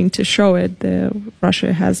something to show it.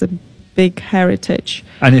 Russia has a big heritage.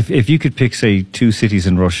 And if you could pick, say, 2 cities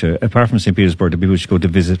in Russia, apart from St. Petersburg, that people should go to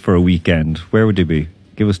visit for a weekend, where would they be?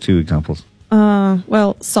 Give us 2 examples.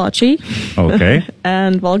 Well, Sochi. Okay.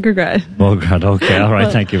 And Volgograd. Volgograd, okay. All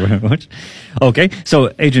right, thank you very much. Okay,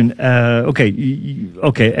 so Adrian, okay,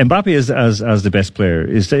 Mbappe as the best player,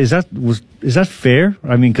 is that fair?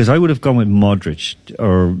 I mean, because I would have gone with Modric,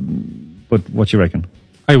 but what do you reckon?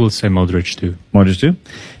 I will say Modric too. Modric too?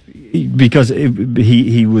 Because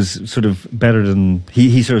he was sort of better than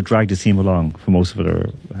he sort of dragged his team along for most of it, or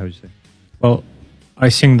how would you say? Well, I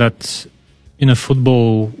think that in a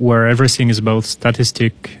football where everything is about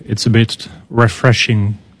statistic, it's a bit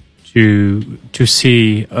refreshing to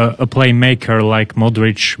see a playmaker like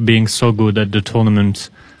Modric being so good at the tournament.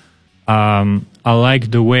 I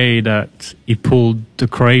like the way that he pulled the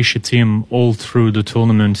Croatia team all through the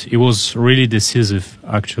tournament. He was really decisive,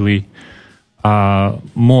 actually.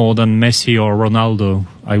 More than Messi or Ronaldo,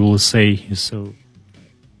 I will say. So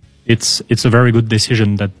it's a very good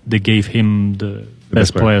decision that they gave him the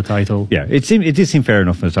best player title. Yeah, it did seem fair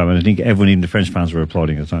enough at the time, and I think everyone, even the French fans, were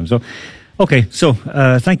applauding at the time. So, okay, so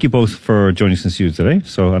thank you both for joining us in studio today.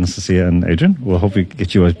 So, Anastasia and Adrian, we'll hopefully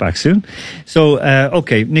get you guys back soon. So,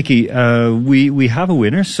 okay, Nikki, we have a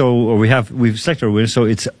winner. We've selected our winner. So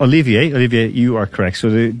it's Olivier. Olivier, you are correct. So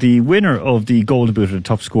the winner of the Golden Boot, or the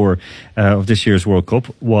top scorer of this year's World Cup,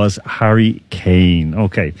 was Harry Kane.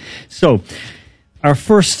 Okay, so our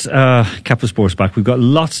first Capital Sports back. We've got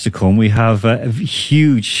lots to come. We have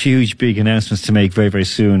huge, big announcements to make very, very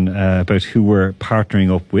soon about who we're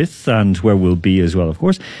partnering up with and where we'll be as well, of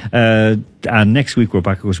course. And next week we're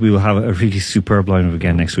back, of course. We will have a really superb lineup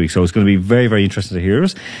again next week. So it's going to be very, very interesting to hear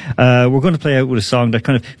us. We're going to play out with a song that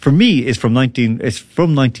kind of, for me, is from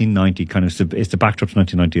 1990. Kind of, it's the backdrop to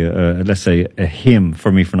 1990. Let's say a hymn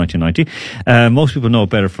for me for 1990. Most people know it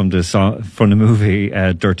better from the song, from the movie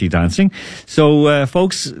Dirty Dancing. So,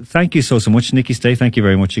 folks, thank you so much. Nikki Stay, thank you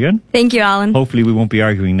very much again. Thank you, Alan. Hopefully we won't be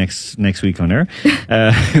arguing next week on air.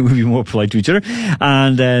 We'll be more polite to each other.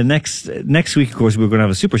 And next week, of course, we're going to have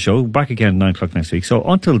a super show back again at 9 o'clock next week. So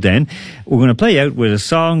until then, we're going to play out with a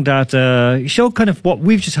song that show kind of what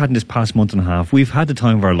we've just had in this past month and a half. We've had the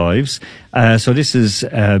time of our lives. So this is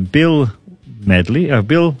Bill Medley,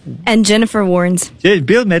 Bill and Jennifer Warnes.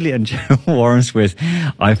 Bill Medley and Jennifer Warnes with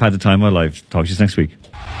 "I've Had the Time of My Life." Talk to you next week.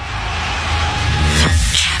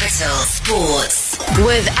 Capital Sports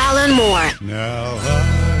with Alan Moore. Now I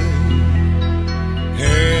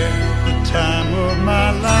had the time of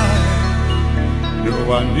my life.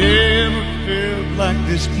 No, I never felt like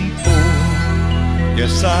this before.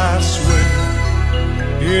 Yes, I swear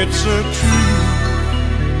it's a truth,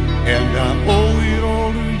 and I owe it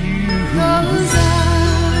all to you. 'Cause I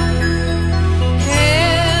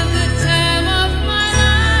had the time of my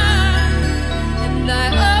life, and I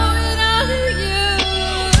owe it all to you.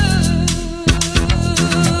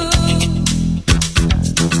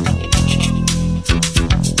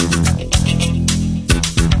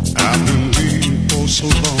 I've been waiting for so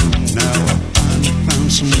long, now I finally found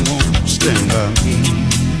someone to stand by me.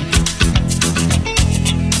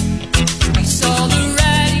 We saw the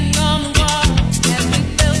writing on the wall as we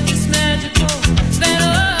felt this magical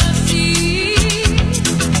fantasy.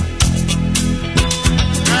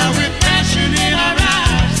 Now with passion in our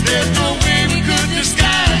eyes, there's no way we could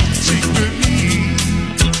disguise secretly.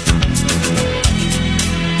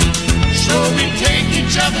 So we take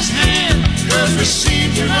each other's hand, 'cause we seem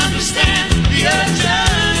to understand.